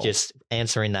experience. Wow. Was just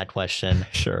answering that question.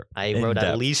 Sure. I wrote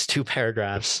at least 2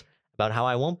 paragraphs about how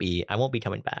I won't be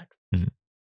coming back.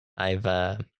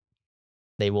 Mm-hmm.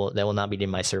 They will not be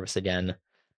in my service again.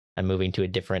 I'm moving to a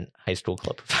different high school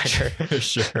club provider.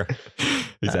 Sure.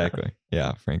 Exactly.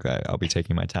 Yeah. Frankly, I'll be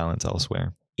taking my talents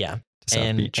elsewhere. Yeah. To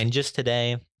South Beach. And just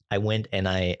today I went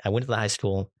to the high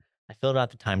school. I filled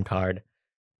out the time card.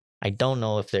 I don't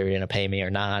know if they're going to pay me or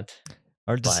not.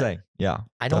 Hard to say. Yeah.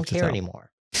 I don't care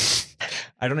anymore.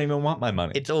 I don't even want my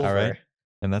money. It's over. All right?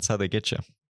 And that's how they get you.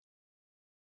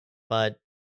 But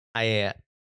I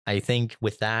think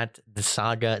with that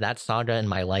saga in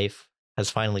my life has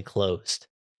finally closed.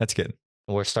 That's good.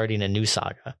 We're starting a new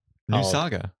saga.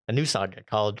 A new saga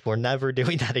called We're Never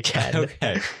Doing That Again.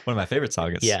 Okay. One of my favorite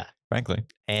sagas. Yeah. Frankly.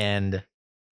 And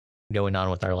going on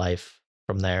with our life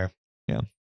from there. Yeah.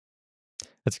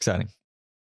 That's exciting.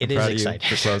 It is exciting.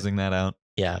 For closing that out.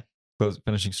 Yeah.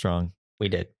 Finishing strong. We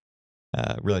did.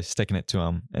 Really sticking it to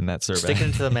him in that survey. Sticking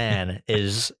it to the man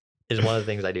is one of the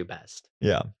things I do best.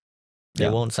 Yeah. They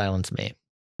won't silence me.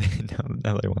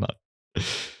 No, they will not.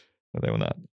 No, they will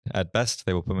not. At best,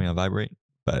 they will put me on vibrate,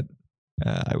 but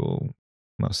I will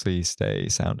mostly stay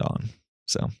sound on.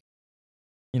 So,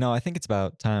 I think it's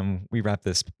about time we wrap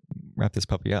this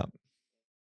puppy up.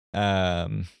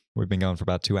 We've been going for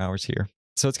about 2 hours here,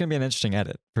 so it's gonna be an interesting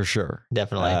edit for sure.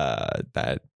 Definitely.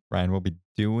 That Ryan will be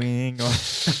doing. No,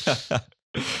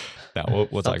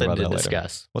 we'll talk about that later.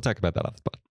 Discuss. We'll talk about that off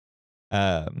the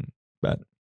pod. But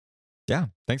yeah,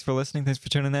 thanks for listening. Thanks for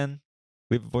tuning in.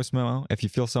 Leave a voice memo if you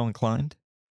feel so inclined.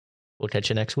 We'll catch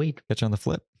you next week. Catch you on the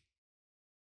flip.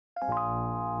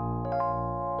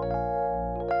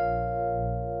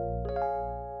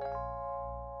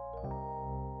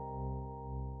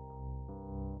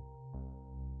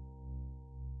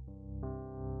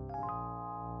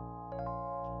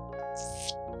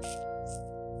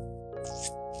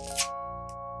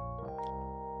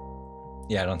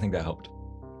 Yeah, I don't think that helped.